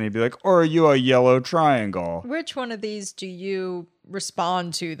hands, and then he'd be like, or are you a yellow triangle? Which one of these do you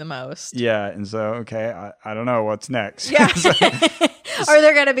respond to the most? Yeah, and so, okay, I don't know what's next. Yeah. Are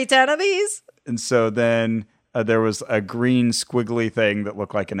there going to be 10 of these? And so then there was a green squiggly thing that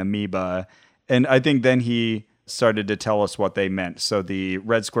looked like an amoeba. And I think then he started to tell us what they meant. So the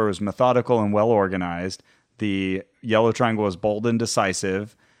red square was methodical and well organized. The yellow triangle was bold and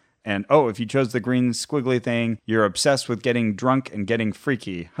decisive. And if you chose the green squiggly thing, you're obsessed with getting drunk and getting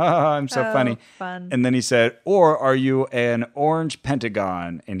freaky. Ha ha, I'm so funny. Fun. And then he said, or are you an orange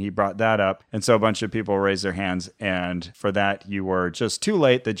pentagon? And he brought that up. And so a bunch of people raised their hands. And for that, you were just too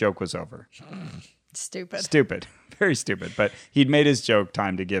late. The joke was over. Stupid. Very stupid. But he'd made his joke.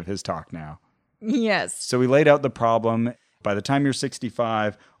 Time to give his talk now. Yes. So we laid out the problem. By the time you're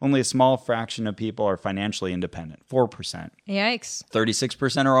 65, only a small fraction of people are financially independent, 4%. Yikes.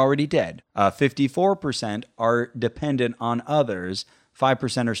 36% are already dead. 54% are dependent on others.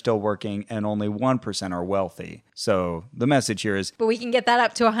 5% are still working, and only 1% are wealthy. So the message here is... But we can get that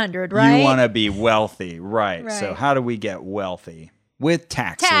up to 100, right? You want to be wealthy, right. So how do we get wealthy? With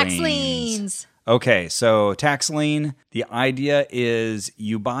tax liens. Okay, so tax lien, the idea is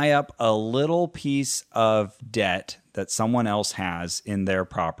you buy up a little piece of debt that someone else has in their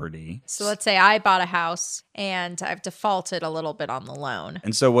property. So let's say I bought a house and I've defaulted a little bit on the loan.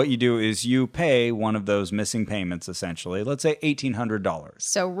 And so what you do is you pay one of those missing payments, essentially. Let's say $1,800.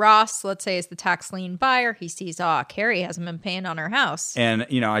 So Ross, let's say, is the tax lien buyer. He sees, Carrie hasn't been paying on her house. And,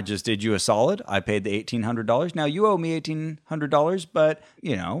 I just did you a solid. I paid the $1,800. Now you owe me $1,800, but,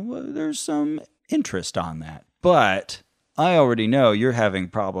 there's some interest on that. But I already know you're having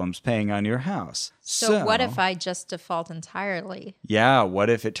problems paying on your house. So what if I just default entirely? Yeah, what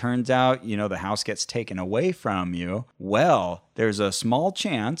if it turns out, the house gets taken away from you? Well, there's a small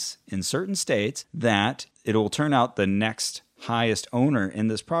chance in certain states that it'll turn out the next highest owner in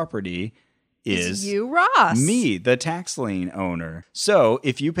this property is you, Ross. Me, the tax lien owner. So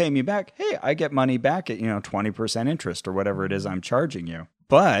if you pay me back, hey, I get money back at, 20% interest or whatever it is I'm charging you.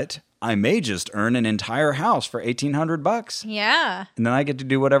 But I may just earn an entire house for $1,800. Yeah. And then I get to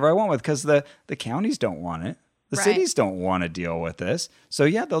do whatever I want with, because the counties don't want it. The cities don't want to deal with this. So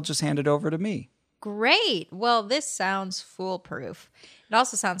yeah, they'll just hand it over to me. Great. Well, this sounds foolproof. It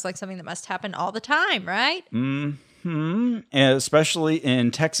also sounds like something that must happen all the time, right? And especially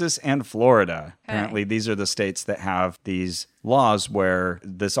in Texas and Florida. Okay. Apparently, these are the states that have these laws where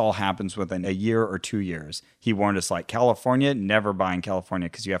this all happens within a year or 2 years. He warned us, like California, never buy in California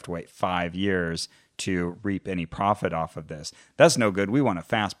because you have to wait 5 years to reap any profit off of this. That's no good. We want a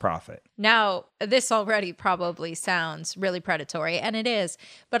fast profit. Now, this already probably sounds really predatory, and it is.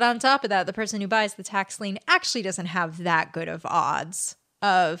 But on top of that, the person who buys the tax lien actually doesn't have that good of odds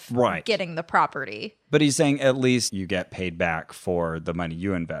of getting the property. But he's saying at least you get paid back for the money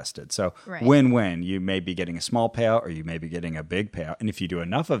you invested. So win-win. You may be getting a small payout or you may be getting a big payout. And if you do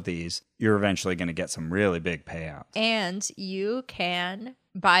enough of these, you're eventually going to get some really big payouts. And you can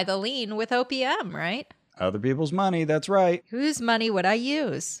buy the lien with OPM, right? Other people's money, that's right. Whose money would I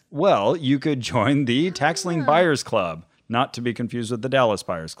use? Well, you could join the Tax Lien Buyers Club, not to be confused with the Dallas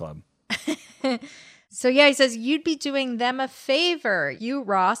Buyers Club. So yeah, he says you'd be doing them a favor. You,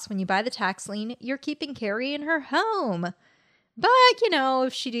 Ross, when you buy the tax lien, you're keeping Carrie in her home. But,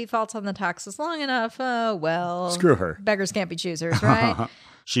 if she defaults on the taxes long enough, well. Screw her. Beggars can't be choosers, right?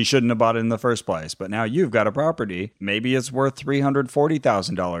 She shouldn't have bought it in the first place, but now you've got a property. Maybe it's worth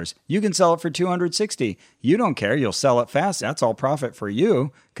 $340,000. You can sell it for $260,000. You don't care. You'll sell it fast. That's all profit for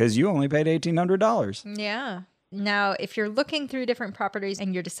you because you only paid $1,800. Yeah. Now, if you're looking through different properties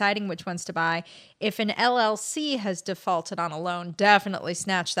and you're deciding which ones to buy, if an LLC has defaulted on a loan, definitely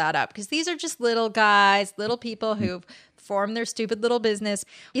snatch that up because these are just little guys, little people who've formed their stupid little business.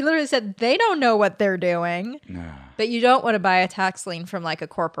 He literally said they don't know what they're doing, but you don't want to buy a tax lien from like a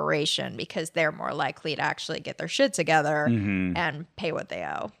corporation because they're more likely to actually get their shit together and pay what they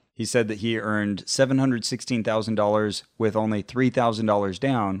owe. He said that he earned $716,000 with only $3,000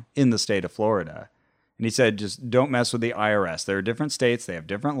 down in the state of Florida. And he said, just don't mess with the IRS. There are different states. They have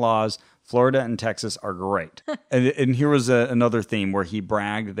different laws. Florida and Texas are great. and here was another theme where he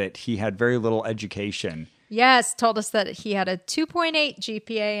bragged that he had very little education. Yes, told us that he had a 2.8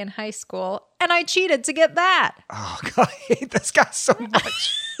 GPA in high school, and I cheated to get that. Oh, God, I hate this guy so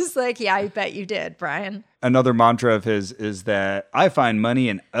much. It's like, yeah, I bet you did, Brian. Another mantra of his is that I find money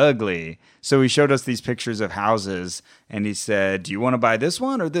in ugly. So he showed us these pictures of houses, and he said, do you want to buy this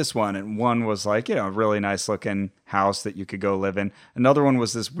one or this one? And one was like, a really nice looking house that you could go live in. Another one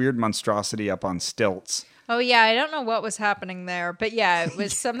was this weird monstrosity up on stilts. Oh, yeah. I don't know what was happening there. But yeah, it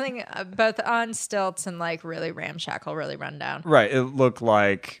was something both on stilts and like really ramshackle, really run down. Right. It looked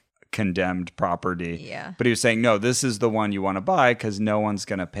like condemned property. Yeah. But he was saying, no, this is the one you want to buy because no one's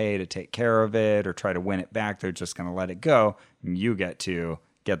going to pay to take care of it or try to win it back. They're just going to let it go. And you get to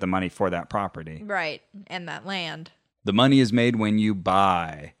get the money for that property. Right. And that land. The money is made when you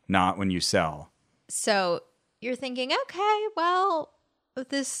buy, not when you sell. So you're thinking, okay, well,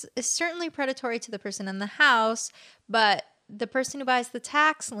 this is certainly predatory to the person in the house, but the person who buys the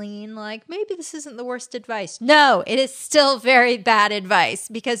tax lien, like, maybe this isn't the worst advice. No, it is still very bad advice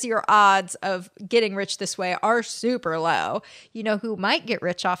because your odds of getting rich this way are super low. You know who might get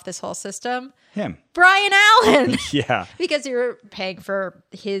rich off this whole system? Him. Brian Allen. Yeah. Because you're paying for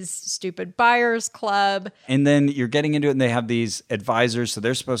his stupid buyers club. And then you're getting into it and they have these advisors. So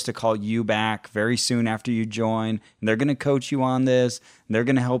they're supposed to call you back very soon after you join. And they're going to coach you on this. And they're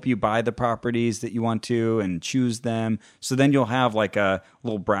going to help you buy the properties that you want to and choose them. So then you'll have like a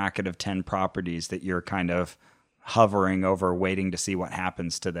little bracket of 10 properties that you're kind of hovering over, waiting to see what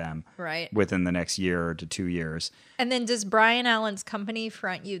happens to them within the next year to 2 years. And then does Brian Allen's company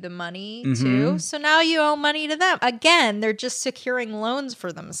front you the money too? So now you owe money to them. Again, they're just securing loans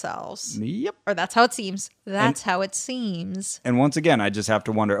for themselves. Yep. Or that's how it seems. How it seems. And once again, I just have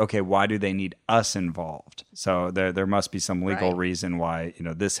to wonder, okay, why do they need us involved? So there must be some legal reason why,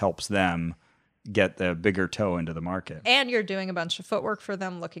 this helps them get the bigger toe into the market. And you're doing a bunch of footwork for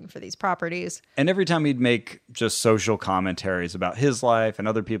them looking for these properties. And every time he'd make just social commentaries about his life and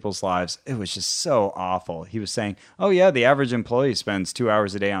other people's lives, it was just so awful. He was saying, oh yeah, the average employee spends 2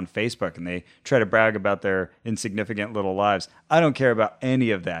 hours a day on Facebook and they try to brag about their insignificant little lives. I don't care about any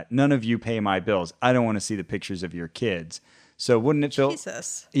of that. None of you pay my bills. I don't want to see the pictures of your kids. So wouldn't it feel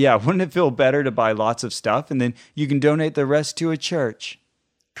Jesus. Yeah, wouldn't it feel better to buy lots of stuff and then you can donate the rest to a church?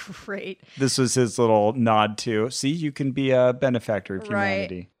 Great. This was his little nod to, see, you can be a benefactor of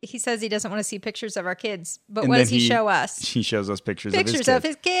humanity. He says he doesn't want to see pictures of our kids, but what does he show us? He shows us pictures of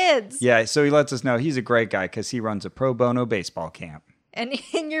his kids. Yeah, so he lets us know he's a great guy because he runs a pro bono baseball camp. And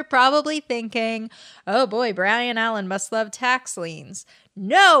you're probably thinking, oh boy, Brian Allen must love tax liens.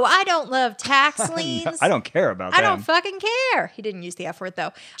 No, I don't love tax liens. No, I don't care about them. I don't fucking care. He didn't use the F word,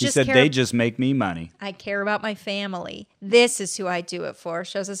 though. He said they just make me money. I care about my family. This is who I do it for.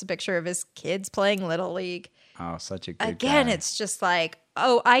 Shows us a picture of his kids playing Little League. Oh, such a good guy. Again, it's just like,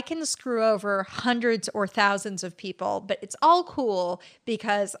 oh, I can screw over hundreds or thousands of people, but it's all cool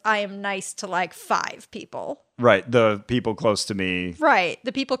because I am nice to like 5 people. Right, the people close to me. Right,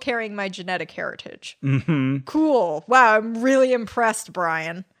 the people carrying my genetic heritage. Mm-hmm. Cool. Wow, I'm really impressed,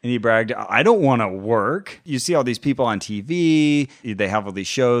 Brian. And he bragged, I don't want to work. You see all these people on TV. They have all these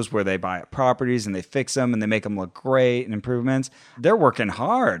shows where they buy properties and they fix them and they make them look great and improvements. They're working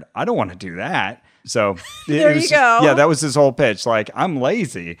hard. I don't want to do that. So there you go. Yeah, that was his whole pitch. Like, I'm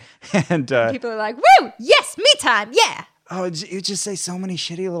lazy. And people are like, woo, yes, me time, yeah. Oh, you just say so many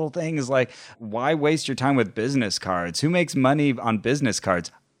shitty little things like, why waste your time with business cards? Who makes money on business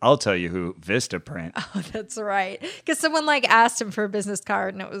cards? I'll tell you who, Vistaprint. Oh, that's right. Because someone asked him for a business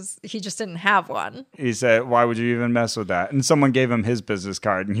card and he just didn't have one. He said, why would you even mess with that? And someone gave him his business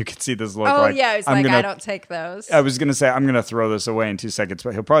card and you could see this look he's I don't take those. I was going to say, I'm going to throw this away in 2 seconds,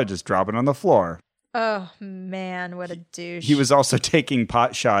 but he'll probably just drop it on the floor. Oh, man, what a douche. He was also taking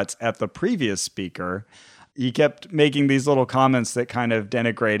pot shots at the previous speaker. He kept making these little comments that kind of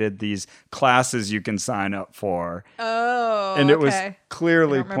denigrated these classes you can sign up for. Oh, and it was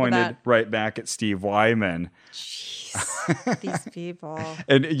clearly pointed that. right back at Steve Wyman. Jeez, these people.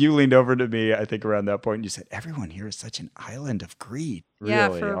 And you leaned over to me, I think around that point, and you said, everyone here is such an island of greed. Yeah,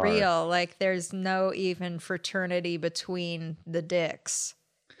 really for are. real. There's no even fraternity between the dicks.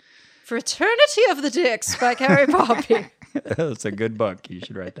 Fraternity of the Dicks by Carrie Poppy. That's a good book. You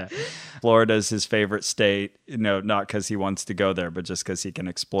should write that. Florida's his favorite state, not because he wants to go there, but just because he can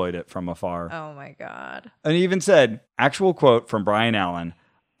exploit it from afar. Oh, my God. And he even said, actual quote from Brian Allen,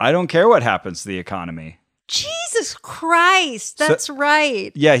 I don't care what happens to the economy. Jesus Christ. That's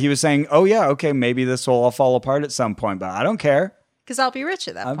right. Yeah, he was saying, oh, yeah, okay, maybe this will all fall apart at some point, but I don't care. Because I'll be rich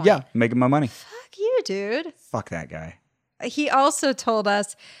at that point. Yeah, making my money. Fuck you, dude. Fuck that guy. He also told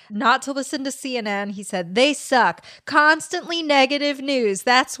us not to listen to CNN. He said, they suck. Constantly negative news.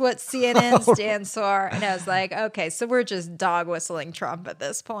 That's what CNN stands for. And I was like, okay, so we're just dog whistling Trump at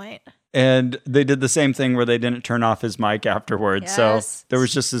this point. And they did the same thing where they didn't turn off his mic afterwards. Yes. So there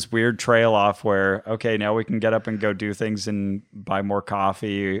was just this weird trail off where, okay, now we can get up and go do things and buy more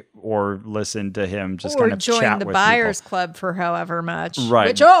coffee or listen to him just kind of chat with people. Or join the buyers club for however much. Right.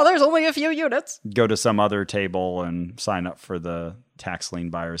 Which, there's only a few units. Go to some other table and sign up for the tax lien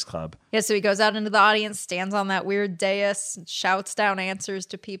buyers club. Yeah, so he goes out into the audience, stands on that weird dais, shouts down answers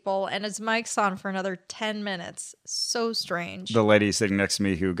to people, and his mic's on for another 10 minutes. So strange. The lady sitting next to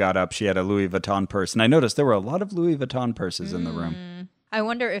me who got up, she had a Louis Vuitton purse. And I noticed there were a lot of Louis Vuitton purses in the room. I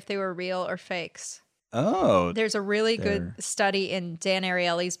wonder if they were real or fakes. Oh. There's a really good study in Dan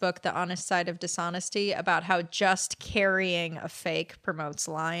Ariely's book, The Honest Side of Dishonesty, about how just carrying a fake promotes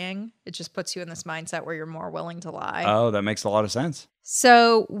lying. It just puts you in this mindset where you're more willing to lie. Oh, that makes a lot of sense.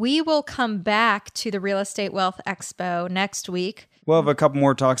 So we will come back to the Real Estate Wealth Expo next week. We'll have a couple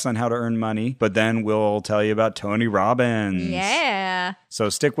more talks on how to earn money, but then we'll tell you about Tony Robbins. Yeah. So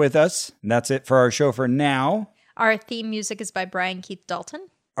stick with us. And that's it for our show for now. Our theme music is by Brian Keith Dalton.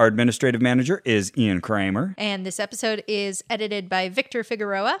 Our administrative manager is Ian Kramer. And this episode is edited by Victor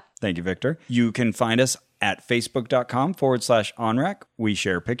Figueroa. Thank you, Victor. You can find us at facebook.com/onrack. We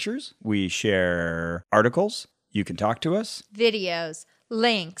share pictures. We share articles. You can talk to us. Videos,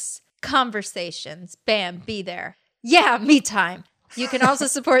 links, conversations. Bam, be there. Yeah, me time. You can also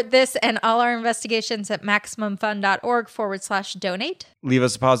support this and all our investigations at MaximumFun.org/donate. Leave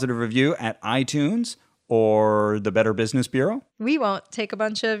us a positive review at iTunes or the Better Business Bureau. We won't take a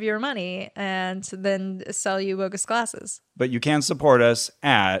bunch of your money and then sell you bogus glasses. But you can support us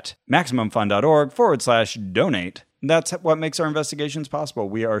at MaximumFun.org/donate. That's what makes our investigations possible.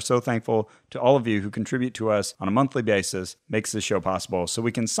 We are so thankful to all of you who contribute to us on a monthly basis, makes this show possible, so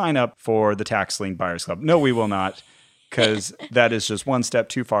we can sign up for the Tax Lien Buyers Club. No, we will not, because that is just one step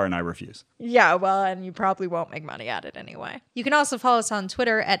too far and I refuse. Yeah, well, and you probably won't make money at it anyway. You can also follow us on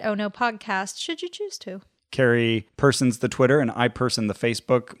Twitter at Oh No Podcast, should you choose to. Carrie persons the Twitter and I person the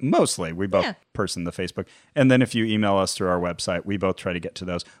Facebook. Mostly, we both person the Facebook. And then if you email us through our website, we both try to get to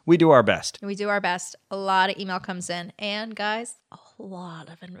those. We do our best. We do our best. A lot of email comes in. And guys, a lot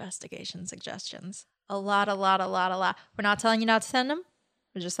of investigation suggestions. A lot. We're not telling you not to send them.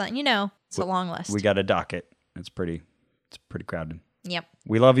 We're just letting you know. It's a long list. We got a docket. It's pretty crowded. Yep.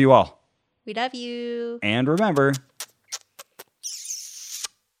 We love you all. We love you. And remember,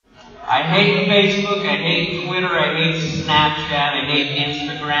 I hate Facebook, I hate Twitter, I hate Snapchat, I hate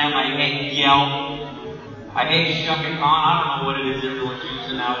Instagram, I hate Yelp, I hate Shuckicon. I don't know what it is everyone's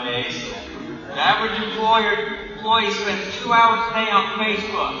using nowadays. The average employee spends 2 hours a day on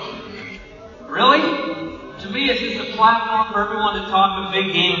Facebook. Really? To me, it's just a platform for everyone to talk a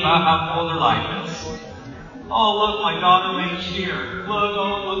big game about how cool their life is. Oh, look, my daughter made cheer.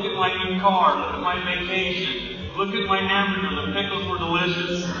 Look at my new car. Look at my vacation. Look at my hamburger. The pickles were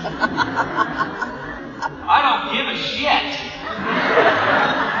delicious. I don't give a shit.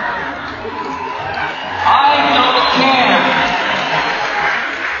 I don't care.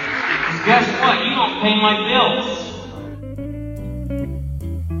 'Cause guess what? You don't pay my bills.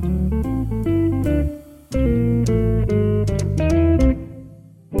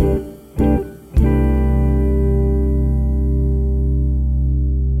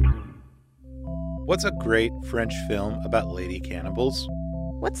 What's a great French film about lady cannibals?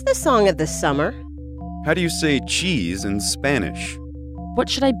 What's the song of the summer? How do you say cheese in Spanish? What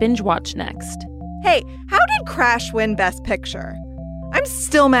should I binge watch next? Hey, how did Crash win Best Picture? I'm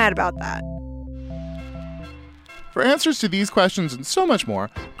still mad about that. For answers to these questions and so much more,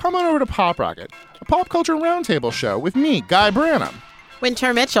 come on over to Pop Rocket, a pop culture roundtable show with me, Guy Branum.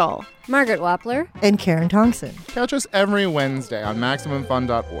 Winter Mitchell. Margaret Wappler. And Karen Thompson. Catch us every Wednesday on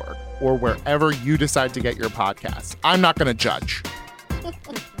MaximumFun.org or wherever you decide to get your podcasts. I'm not going to judge.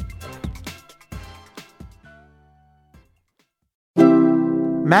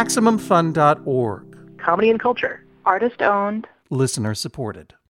 MaximumFun.org. Comedy and culture. Artist owned. Listener supported.